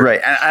getting cheered.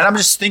 Right. And I'm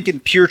just thinking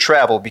pure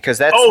travel, because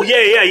that's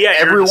yeah.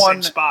 Everyone, you're in the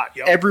same spot.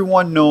 Yep.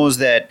 Everyone knows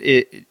that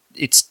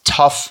it's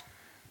tough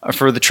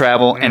for the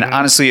travel. Mm-hmm. And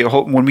honestly, I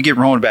hope when we get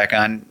Rowan back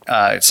on,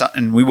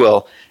 and we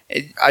will,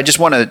 I just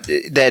want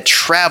that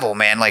travel,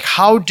 man. Like,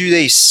 how do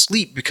they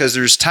sleep? Because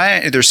there's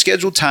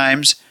scheduled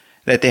times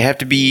that they have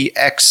to be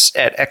at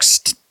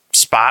X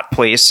spot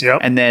place,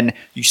 and then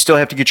you still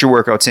have to get your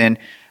workouts in,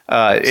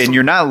 and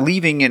you're not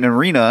leaving an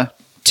arena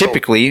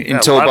typically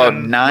until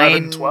 11,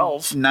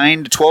 about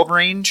 9 to 12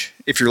 range,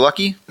 if you're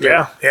lucky.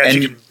 Yeah, and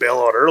you can bail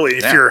out early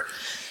if you're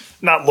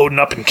not loading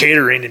up in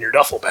catering in your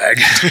duffel bag.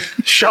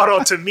 Shout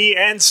out to me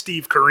and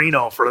Steve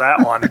Carino for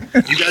that one.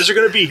 You guys are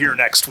going to be here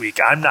next week.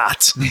 I'm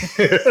not.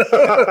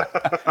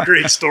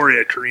 Great story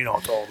at Carino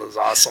told. It was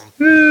awesome.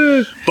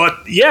 But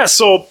yeah,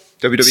 so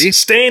WWE?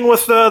 Staying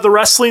with the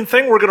wrestling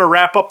thing, we're going to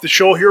wrap up the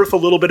show here with a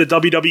little bit of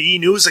WWE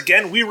news.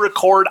 Again, we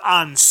record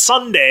on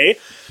Sunday,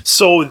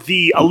 so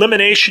the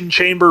Elimination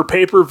Chamber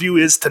pay-per-view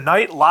is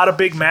tonight. A lot of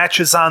big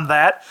matches on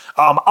that.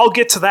 I'll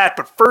get to that,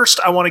 but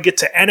first I want to get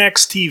to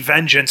NXT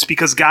Vengeance,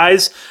 because,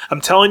 guys, I'm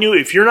telling you,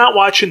 if you're not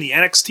watching the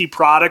NXT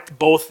product,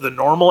 both the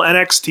normal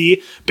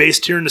NXT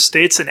based here in the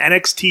States and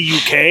NXT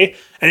UK,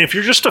 and if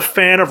you're just a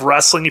fan of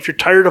wrestling, if you're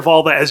tired of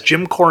all that, as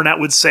Jim Cornette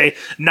would say,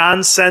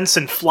 nonsense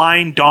and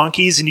flying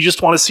donkeys, and you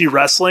just want to see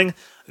wrestling,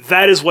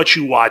 that is what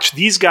you watch.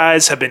 These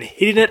guys have been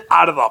hitting it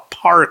out of the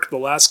park the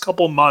last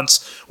couple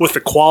months with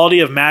the quality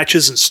of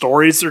matches and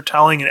stories they're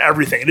telling and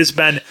everything. It has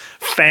been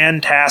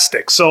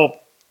fantastic. So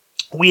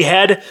we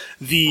had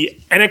the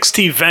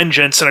NXT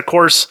Vengeance, and of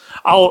course,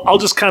 I'll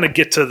just kind of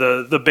get to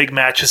the big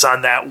matches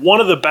on that.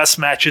 One of the best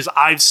matches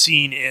I've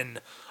seen in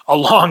a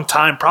long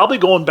time, probably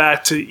going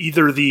back to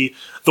either the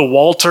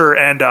Walter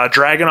and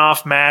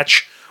Dragunov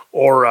match,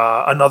 or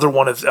another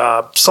one of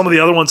some of the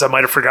other ones I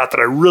might have forgot that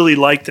I really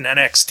liked in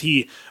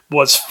NXT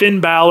was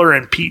Finn Balor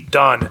and Pete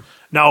Dunne.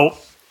 Now,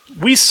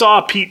 we saw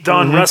Pete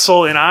Dunne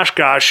wrestle in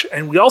Oshkosh,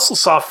 and we also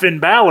saw Finn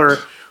Balor,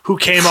 who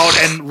came out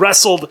and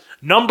wrestled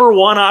number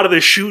one out of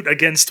the chute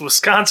against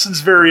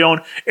Wisconsin's very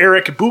own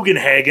Eric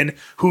Bugenhagen,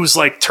 who's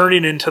like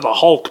turning into the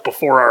Hulk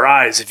before our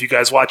eyes. If you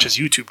guys watch his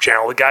YouTube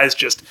channel, the guy's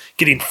just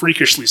getting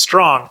freakishly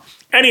strong.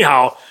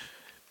 Anyhow,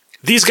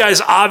 these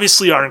guys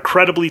obviously are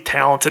incredibly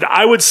talented.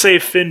 I would say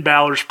Finn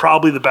Balor's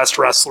probably the best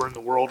wrestler in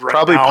the world right now.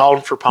 Probably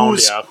pound for pound,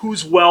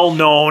 who's well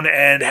known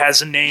and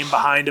has a name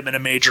behind him in a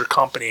major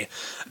company.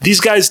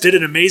 These guys did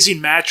an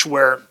amazing match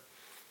where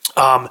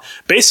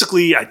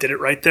basically, I did it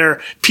right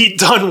there. Pete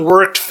Dunne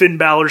worked Finn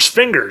Balor's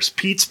fingers.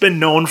 Pete's been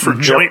known for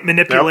joint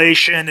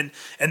manipulation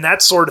and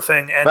that sort of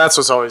thing. And that's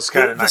what's always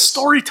kind of nice. The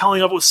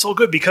storytelling of it was so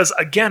good because,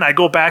 again, I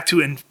go back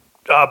to, and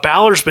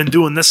Balor's been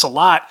doing this a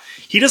lot.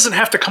 He doesn't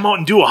have to come out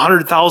and do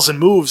 100,000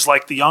 moves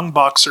like the Young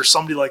Bucks or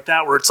somebody like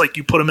that, where it's like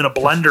you put him in a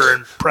blender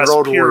and press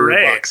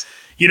puree.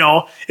 You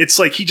know, it's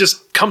like he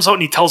just comes out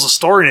and he tells a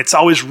story, and it's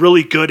always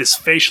really good. His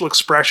facial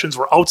expressions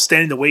were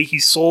outstanding. The way he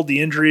sold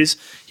the injuries,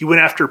 he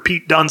went after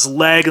Pete Dunne's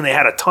leg, and they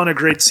had a ton of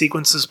great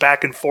sequences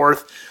back and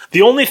forth.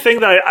 The only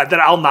thing that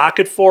I'll knock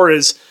it for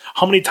is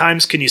how many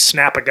times can you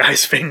snap a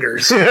guy's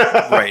fingers?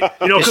 Right.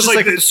 Because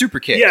like the super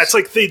kicks. Yeah, it's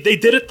like they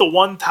did it the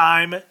one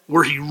time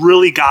where he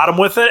really got him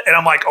with it, and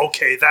I'm like,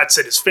 okay, that's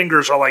it. His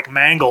fingers are like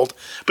mangled.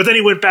 But then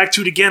he went back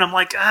to it again. I'm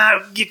like,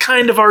 you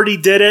kind of already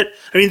did it.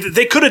 I mean,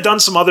 they could have done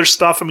some other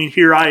stuff. I mean,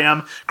 here I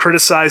am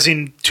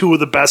criticizing two of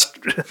the best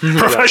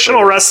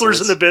professional wrestlers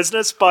in the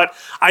business, but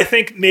I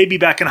think maybe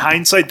back in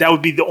hindsight, that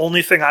would be the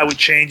only thing I would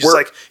change. Is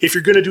like, if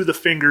you're going to do the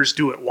fingers,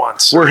 do it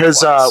once. Were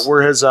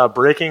his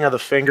breaking of the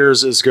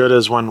fingers as good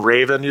as when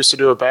Raven used to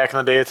do it back in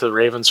the day to the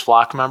Ravens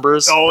flock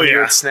members? Oh, when yeah. He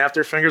would snap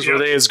their fingers. Were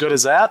they as good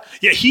as that?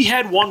 Yeah, he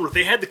had one where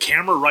they had the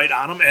camera right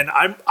on him, and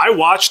I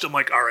watched him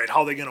like, all right,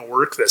 how are they going to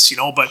work this,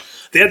 But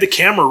they had the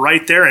camera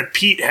right there, and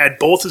Pete had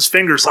both his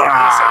fingers like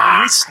this. And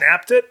when he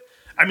snapped it,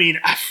 I mean,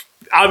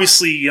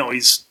 obviously,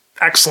 he's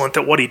excellent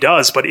at what he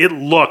does, but it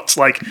looked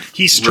like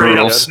he straight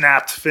up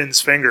snapped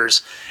Finn's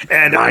fingers.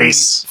 And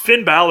nice. I mean,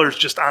 Finn Balor's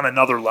just on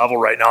another level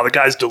right now. The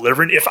guy's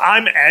delivering. If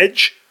I'm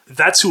Edge,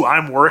 that's who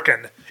I'm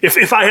working.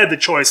 If I had the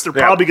choice, they're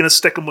probably going to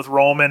stick him with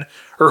Roman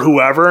or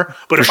whoever.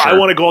 But if I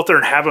want to go out there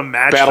and have a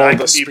match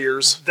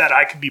that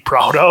I can be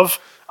proud of,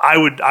 I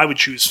would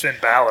choose Finn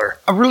Balor.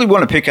 I really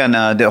want to pick on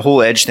the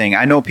whole Edge thing.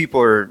 I know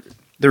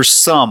there's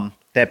some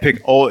that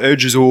pick,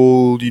 Edge is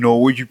old,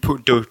 what you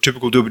put the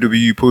typical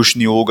WWE pushing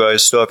the old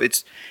guys stuff.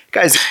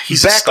 Guys,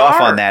 he's back off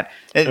on that.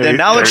 The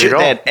knowledge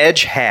that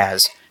Edge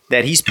has,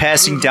 that he's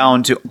passing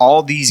down to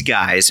all these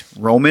guys,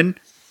 Roman,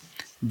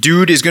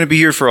 dude is going to be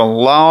here for a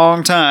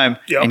long time,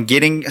 and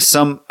getting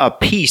a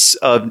piece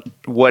of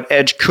what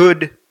Edge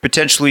could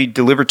potentially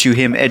deliver to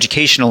him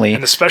educationally.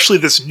 And especially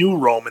this new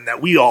Roman that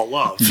we all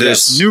love.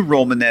 This new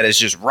Roman that is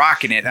just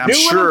rocking it. I'm new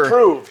sure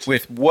improved.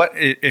 With what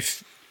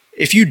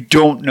if you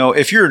don't know,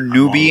 if you're a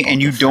newbie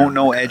and you don't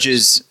know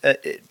Edge's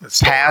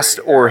past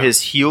or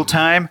his heel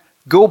time,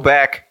 go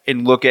back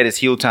and look at his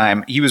heel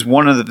time. He was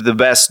one of the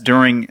best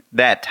during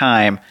that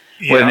time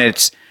when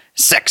it's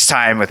sex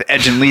time with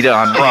Edge and Lita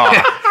on Raw,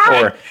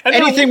 or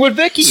anything with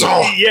Vicky.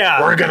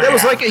 That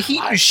was like a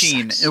heat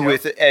machine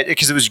with Edge,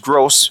 because it was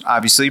gross,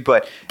 obviously,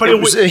 but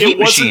it was a heat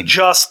machine.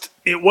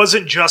 It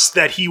wasn't just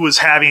that he was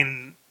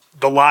having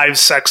the live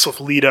sex with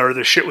Lita or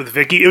the shit with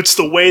Vicky. It's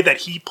the way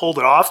that he pulled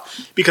it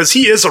off, because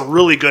he is a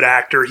really good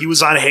actor. He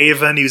was on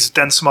Haven. He's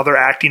done some other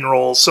acting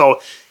roles,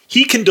 so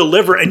he can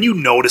deliver, and you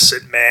notice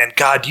it, man.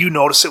 God, you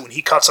notice it when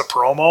he cuts a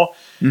promo.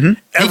 Mm-hmm.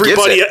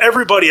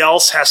 Everybody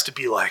else has to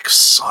be like,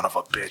 son of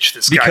a bitch,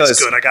 this guy's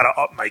good. I got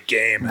to up my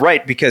game.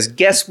 Right, because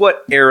guess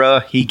what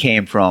era he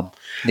came from?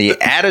 The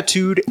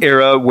Attitude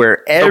Era,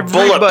 where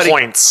everybody... The bullet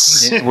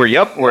points.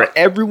 where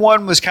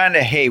everyone was kind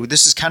of, hey,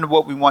 this is kind of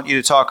what we want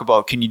you to talk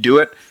about. Can you do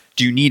it?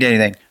 Do you need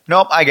anything?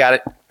 Nope, I got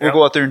it. We'll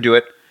go out there and do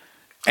it.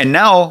 And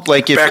now,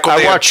 like, if back when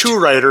I watch 2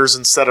 writers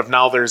instead of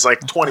now there's like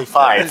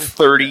 25.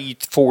 30,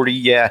 40,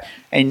 yeah.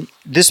 And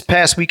this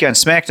past week on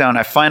SmackDown,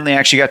 I finally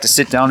actually got to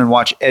sit down and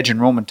watch Edge and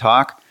Roman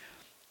talk.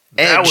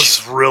 That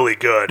was really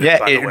good.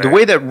 Yeah, the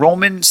way that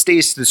Roman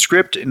stays to the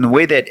script and the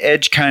way that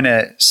Edge kind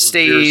of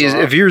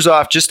veers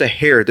off just a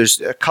hair.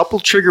 There's a couple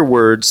trigger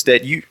words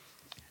that you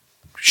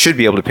should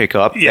be able to pick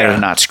up that are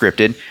not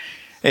scripted.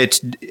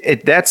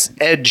 That's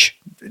Edge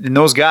and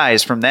those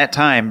guys from that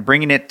time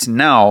bringing it to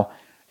now.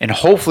 And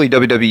hopefully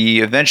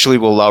WWE eventually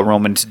will allow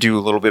Roman to do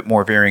a little bit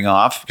more veering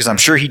off, because I'm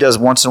sure he does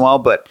once in a while,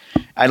 but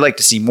I'd like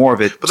to see more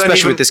of it,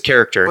 especially with this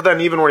character. But then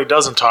even when he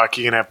doesn't talk,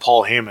 you can have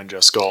Paul Heyman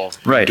just go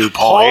do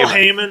Paul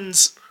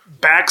Heyman's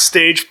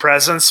backstage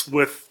presence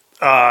with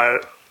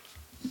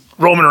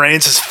Roman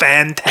Reigns is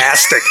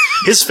fantastic.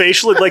 His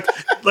facial,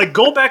 like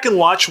go back and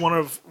watch one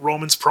of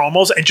Roman's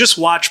promos and just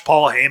watch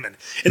Paul Heyman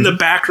in the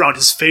background.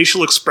 His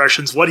facial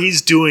expressions, what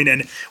he's doing,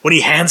 and when he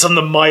hands him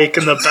the mic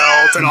and the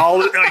belt and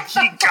all,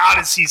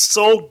 he's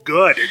so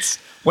good.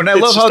 I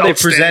love how they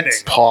present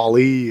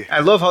Paulie.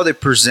 I love how they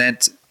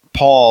present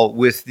Paul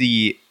with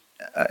the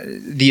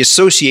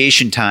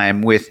association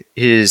time with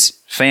his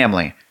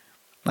family.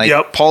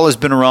 Paul has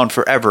been around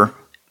forever,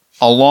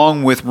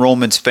 along with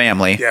Roman's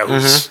family.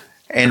 Yeah.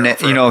 And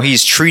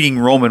he's treating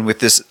Roman with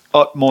this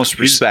utmost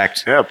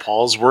respect. Yeah,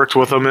 Paul's worked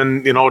with him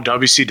in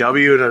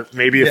WCW and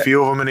maybe a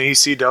few of them in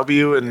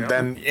ECW, and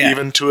then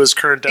even to his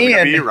current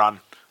WWE run.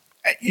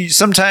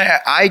 Sometimes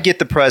I get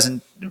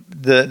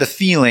the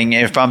feeling,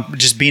 if I'm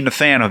just being a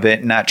fan of it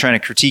and not trying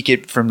to critique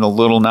it from the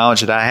little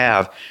knowledge that I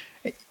have,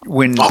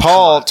 when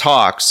Paul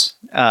talks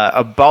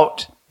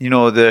about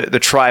the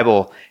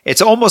tribal,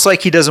 it's almost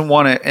like he doesn't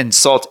want to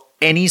insult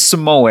any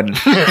Samoan,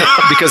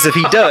 because if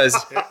he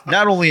does,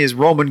 not only is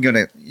Roman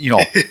gonna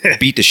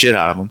beat the shit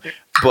out of him,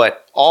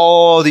 but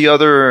all the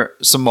other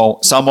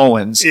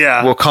Samoans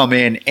will come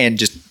in and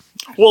just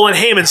and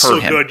Heyman's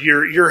so good.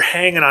 You're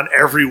hanging on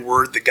every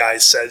word the guy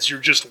says. You're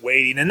just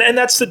waiting, and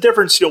that's the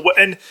difference.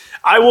 And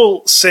I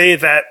will say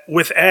that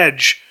with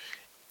Edge,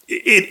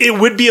 it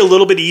would be a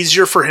little bit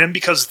easier for him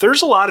because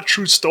there's a lot of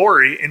true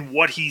story in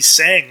what he's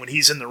saying when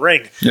he's in the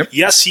ring. Yep.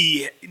 Yes,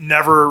 he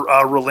never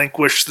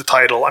relinquished the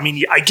title. I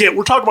mean,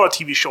 we're talking about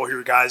a TV show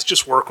here, guys.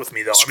 Just work with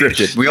me, though.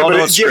 Scripted. We all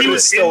know it's he scripted.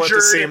 was still at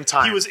the same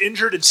time. He was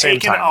injured and Same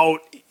taken time. out.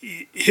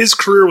 His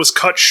career was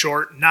cut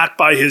short, not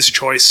by his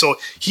choice. So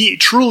he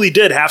truly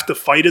did have to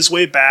fight his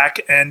way back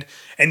and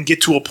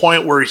get to a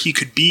point where he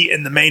could be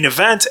in the main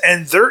event.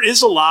 And there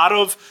is a lot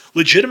of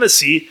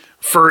legitimacy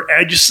for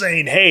Edge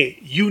saying, hey,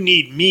 you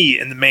need me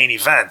in the main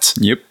event.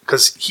 Yep.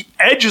 Because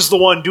Edge is the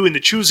one doing the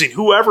choosing.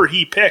 Whoever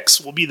he picks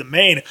will be the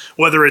main,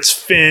 whether it's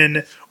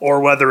Finn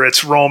or whether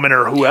it's Roman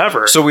or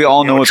whoever. So we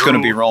all know it's going to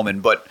Drew. be Roman,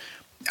 but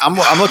I'm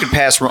looking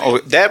past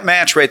that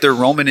match right there,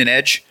 Roman and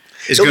Edge,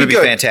 is It'll going to be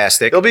be good.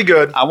 fantastic. It'll be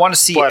good. I want to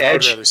see But I'd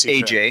Edge, rather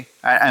see AJ,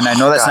 and I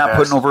know that's God, not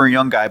putting over a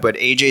young guy, but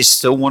AJ's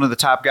still one of the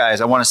top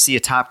guys. I want to see a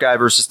top guy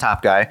versus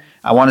top guy.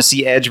 I want to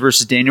see Edge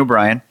versus Daniel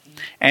Bryan,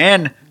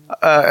 and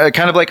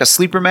kind of like a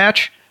sleeper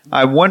match.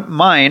 I wouldn't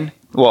mind.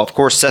 Well, of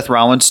course, Seth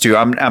Rollins too.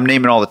 I'm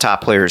naming all the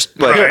top players,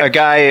 but Right. a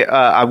guy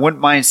I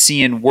wouldn't mind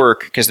seeing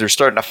work because they're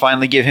starting to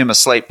finally give him a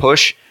slight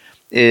push.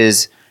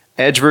 Is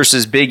Edge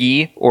versus Big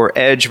E or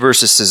Edge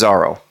versus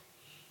Cesaro?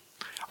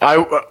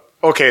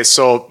 Okay,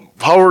 so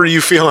how were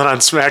you feeling on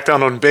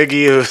SmackDown when Big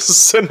E was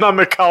sitting on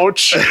the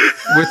couch?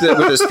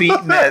 with his feet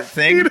in that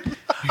thing.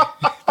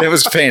 It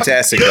was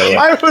fantastic. Though.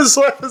 I was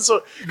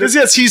because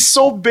yes, he's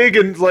so big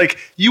and like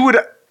you would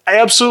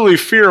absolutely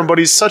fear him, but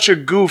he's such a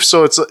goof.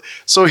 So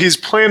he's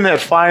playing that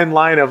fine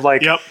line of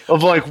like Yep.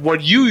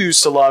 what you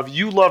used to love.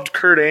 You loved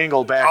Kurt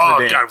Angle back in Oh,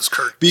 the day. God, it was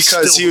Kurt.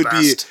 Because Still the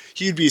best.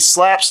 he'd be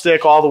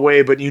slapstick all the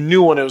way, but you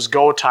knew when it was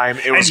go time.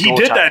 It And was he go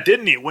did time. that,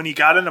 didn't he? When he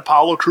got in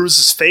Apollo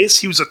Cruz's face,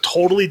 he was a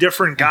totally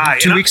different guy.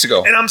 2 And weeks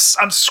ago. And I'm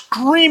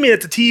screaming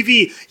at the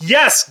TV,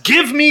 yes,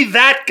 give me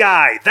that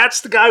guy.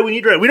 That's the guy we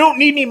need. We don't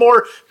need any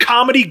more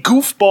comedy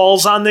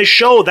goofballs on this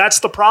show. That's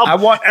the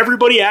problem.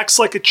 Everybody acts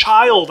like a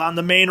child on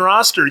the main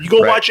roster. You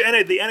go Right. watch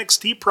the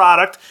NXT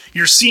product,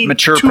 you're seeing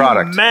Mature two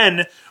product.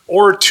 men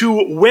or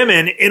two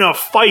women in a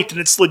fight, and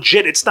it's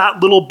legit. It's not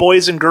little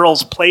boys and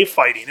girls play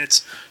fighting.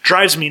 It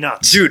drives me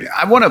nuts. Dude,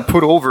 I want to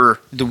put over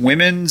the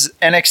women's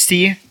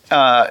NXT,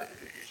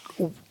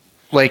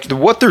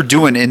 what they're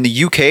doing in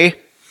the UK,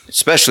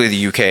 especially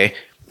the UK,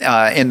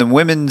 and the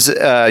women's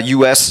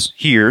US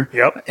here,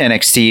 Yep.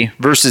 NXT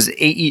versus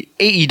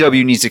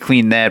AEW needs to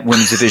clean that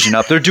women's division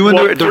up. They're doing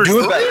Well, they're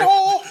doing better.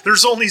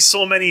 There's only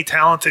so many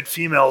talented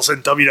females,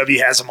 and WWE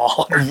has them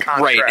all under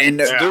contract. Right, and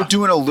they're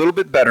doing a little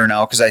bit better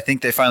now because I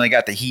think they finally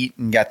got the heat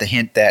and got the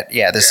hint that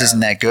this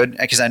isn't that good.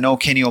 Because I know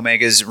Kenny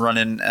Omega's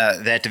running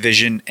that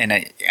division, and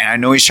I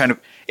know he's trying to.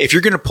 If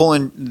you're going to pull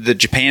in the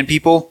Japan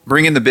people,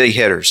 bring in the big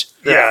hitters.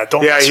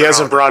 Don't he mess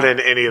hasn't around. brought in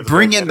any of the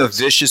Bring big in the hitters.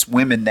 vicious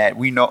women that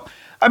we know.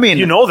 I mean,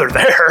 They're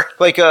there.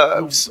 like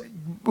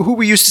who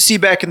we used to see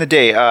back in the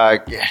day.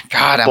 God,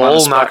 I'm on the Bull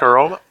spot.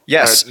 Nakamura.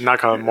 Yes.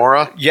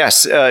 Nakamura.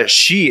 Yes,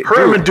 she.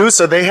 Her and dude,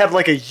 Medusa, they had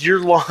like a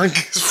year-long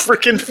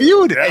freaking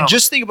feud. and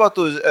just think about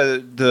those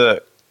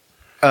the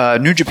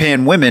New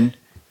Japan women.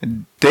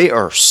 They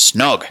are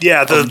snug.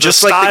 Yeah, the just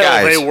style like the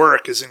guys. they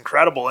work is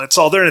incredible. And it's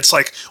all there, and it's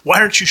like, why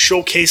aren't you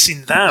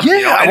showcasing them? Yeah,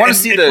 I And- wanna and-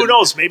 see and the- who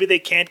knows? Maybe they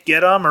can't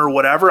get them or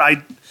whatever. I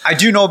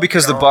do know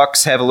because the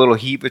Bucks have a little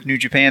heat with New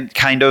Japan,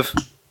 kind of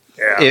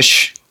Yeah.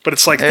 ish. But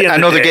it's like, at the end I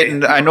know of the they're day,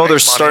 getting. you I don't know they're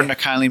make money.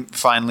 starting to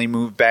finally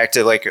move back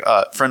to like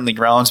friendly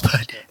grounds,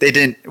 but they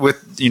didn't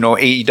with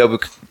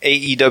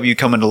AEW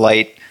coming to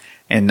light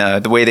and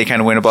the way they kind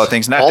of went about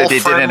things. Not All that they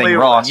did anything friendly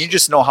wrong. wrestling. You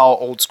just know how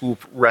old school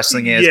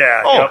wrestling is.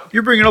 Yeah, Oh, yep.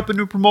 you're bringing up a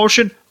new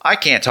promotion. I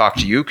can't talk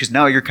to you because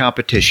now you're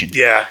competition.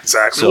 Yeah,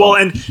 exactly. So- Well,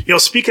 and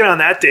speaking on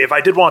that, Dave,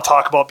 I did want to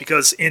talk about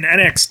because in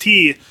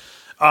NXT,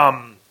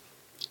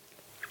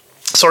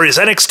 it's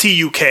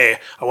NXT UK.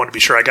 I want to be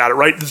sure I got it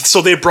right.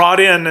 So they brought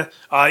in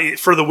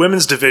for the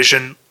women's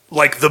division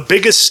like the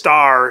biggest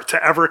star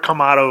to ever come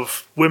out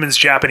of women's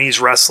Japanese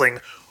wrestling.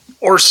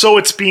 Or so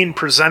it's being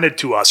presented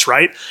to us,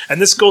 right?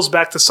 And this goes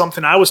back to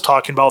something I was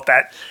talking about,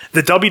 that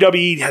the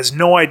WWE has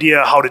no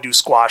idea how to do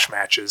squash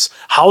matches.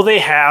 How they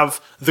have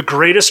the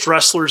greatest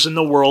wrestlers in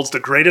the world, the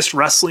greatest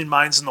wrestling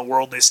minds in the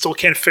world, and they still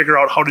can't figure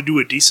out how to do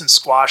a decent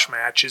squash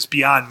match is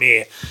beyond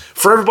me.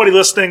 For everybody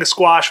listening, a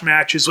squash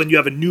match is when you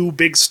have a new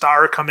big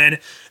star come in.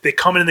 They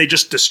come in and they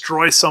just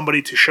destroy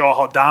somebody to show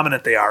how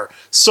dominant they are.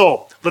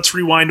 So let's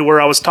rewind to where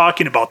I was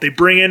talking about. They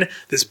bring in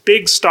this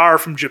big star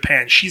from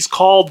Japan. She's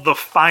called the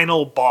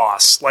Final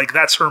Boss. Like,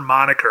 that's her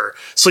moniker.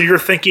 So you're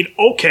thinking,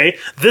 okay,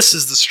 this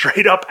is the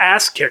straight up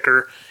ass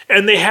kicker.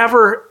 And they have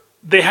her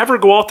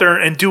go out there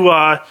and do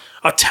a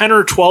 10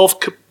 or 12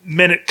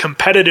 minute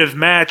competitive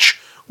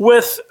match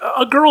with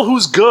a girl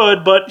who's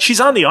good, but she's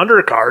on the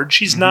undercard.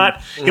 She's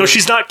not,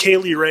 she's not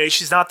Kaylee Ray.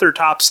 She's not their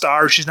top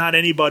star. She's not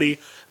anybody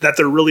that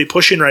they're really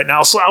pushing right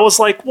now. So I was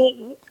like,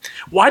 well,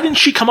 why didn't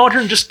she come out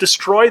here and just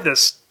destroy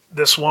this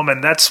woman?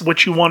 That's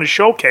what you want to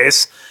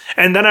showcase.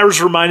 And then I was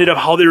reminded of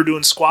how they were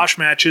doing squash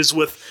matches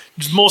with,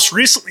 most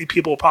recently,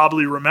 people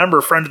probably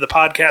remember, friend of the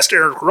podcast,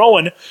 Eric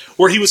Rowan,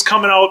 where he was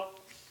coming out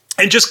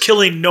and just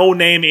killing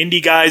no-name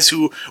indie guys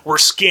who were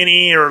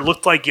skinny or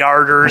looked like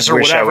yarders or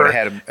wish whatever. I would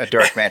have had a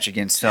dark match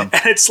against him.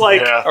 And it's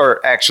like,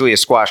 or actually a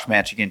squash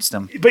match against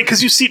him.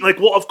 because you see, like,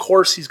 well, of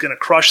course he's going to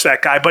crush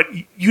that guy, but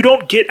you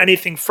don't get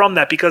anything from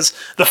that because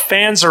the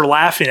fans are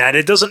laughing at it.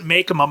 It doesn't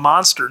make him a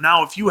monster.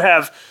 Now, if you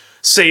have,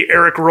 say,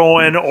 Eric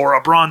Rowan or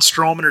a Braun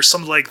Strowman or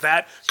something like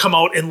that come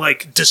out and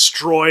like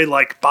destroy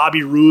like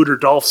Bobby Roode or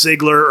Dolph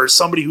Ziggler or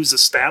somebody who's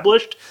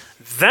established,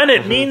 then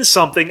it means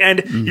something.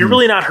 And you're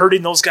really not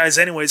hurting those guys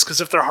anyways,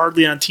 because if they're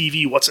hardly on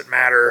TV, what's it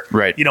matter?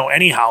 Right.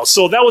 Anyhow.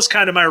 So that was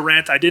kind of my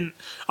rant. I didn't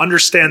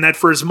understand that.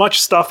 For as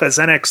much stuff as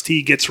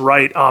NXT gets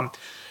right,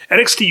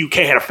 NXT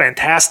UK had a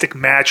fantastic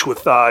match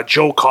with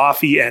Joe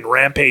Coffey and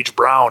Rampage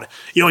Brown.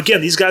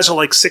 Again, these guys are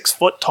like 6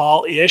 foot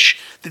tall-ish.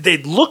 They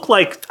look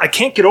like, I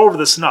can't get over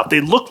this enough,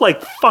 they look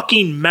like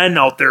fucking men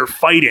out there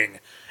fighting.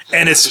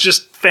 And it's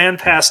just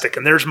fantastic.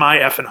 And there's my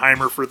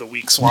Effenheimer for the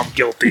week, so I'm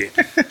guilty.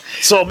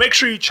 So make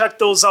sure you check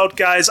those out,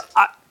 guys.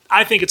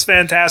 I think it's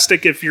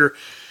fantastic. If you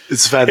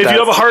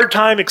have a hard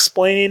time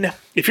explaining,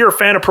 if you're a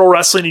fan of pro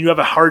wrestling and you have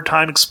a hard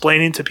time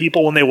explaining to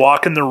people when they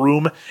walk in the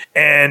room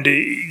and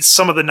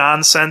some of the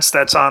nonsense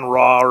that's on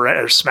Raw or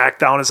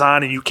SmackDown is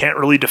on and you can't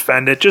really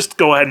defend it, just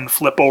go ahead and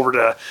flip over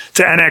to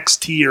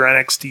NXT or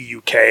NXT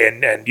UK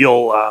and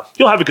you'll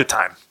have a good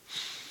time.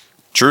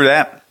 True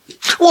that.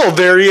 Well,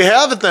 there you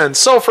have it then.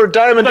 So for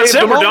Diamond That's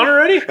Dave it, we're Damone, done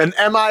already? and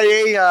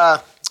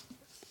MIA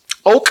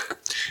Oak,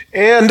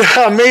 and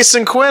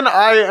Mason Quinn,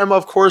 I am,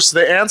 of course,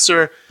 the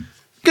answer.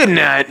 Good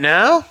night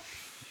now.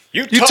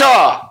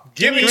 Utah.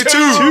 Give me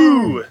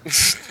two.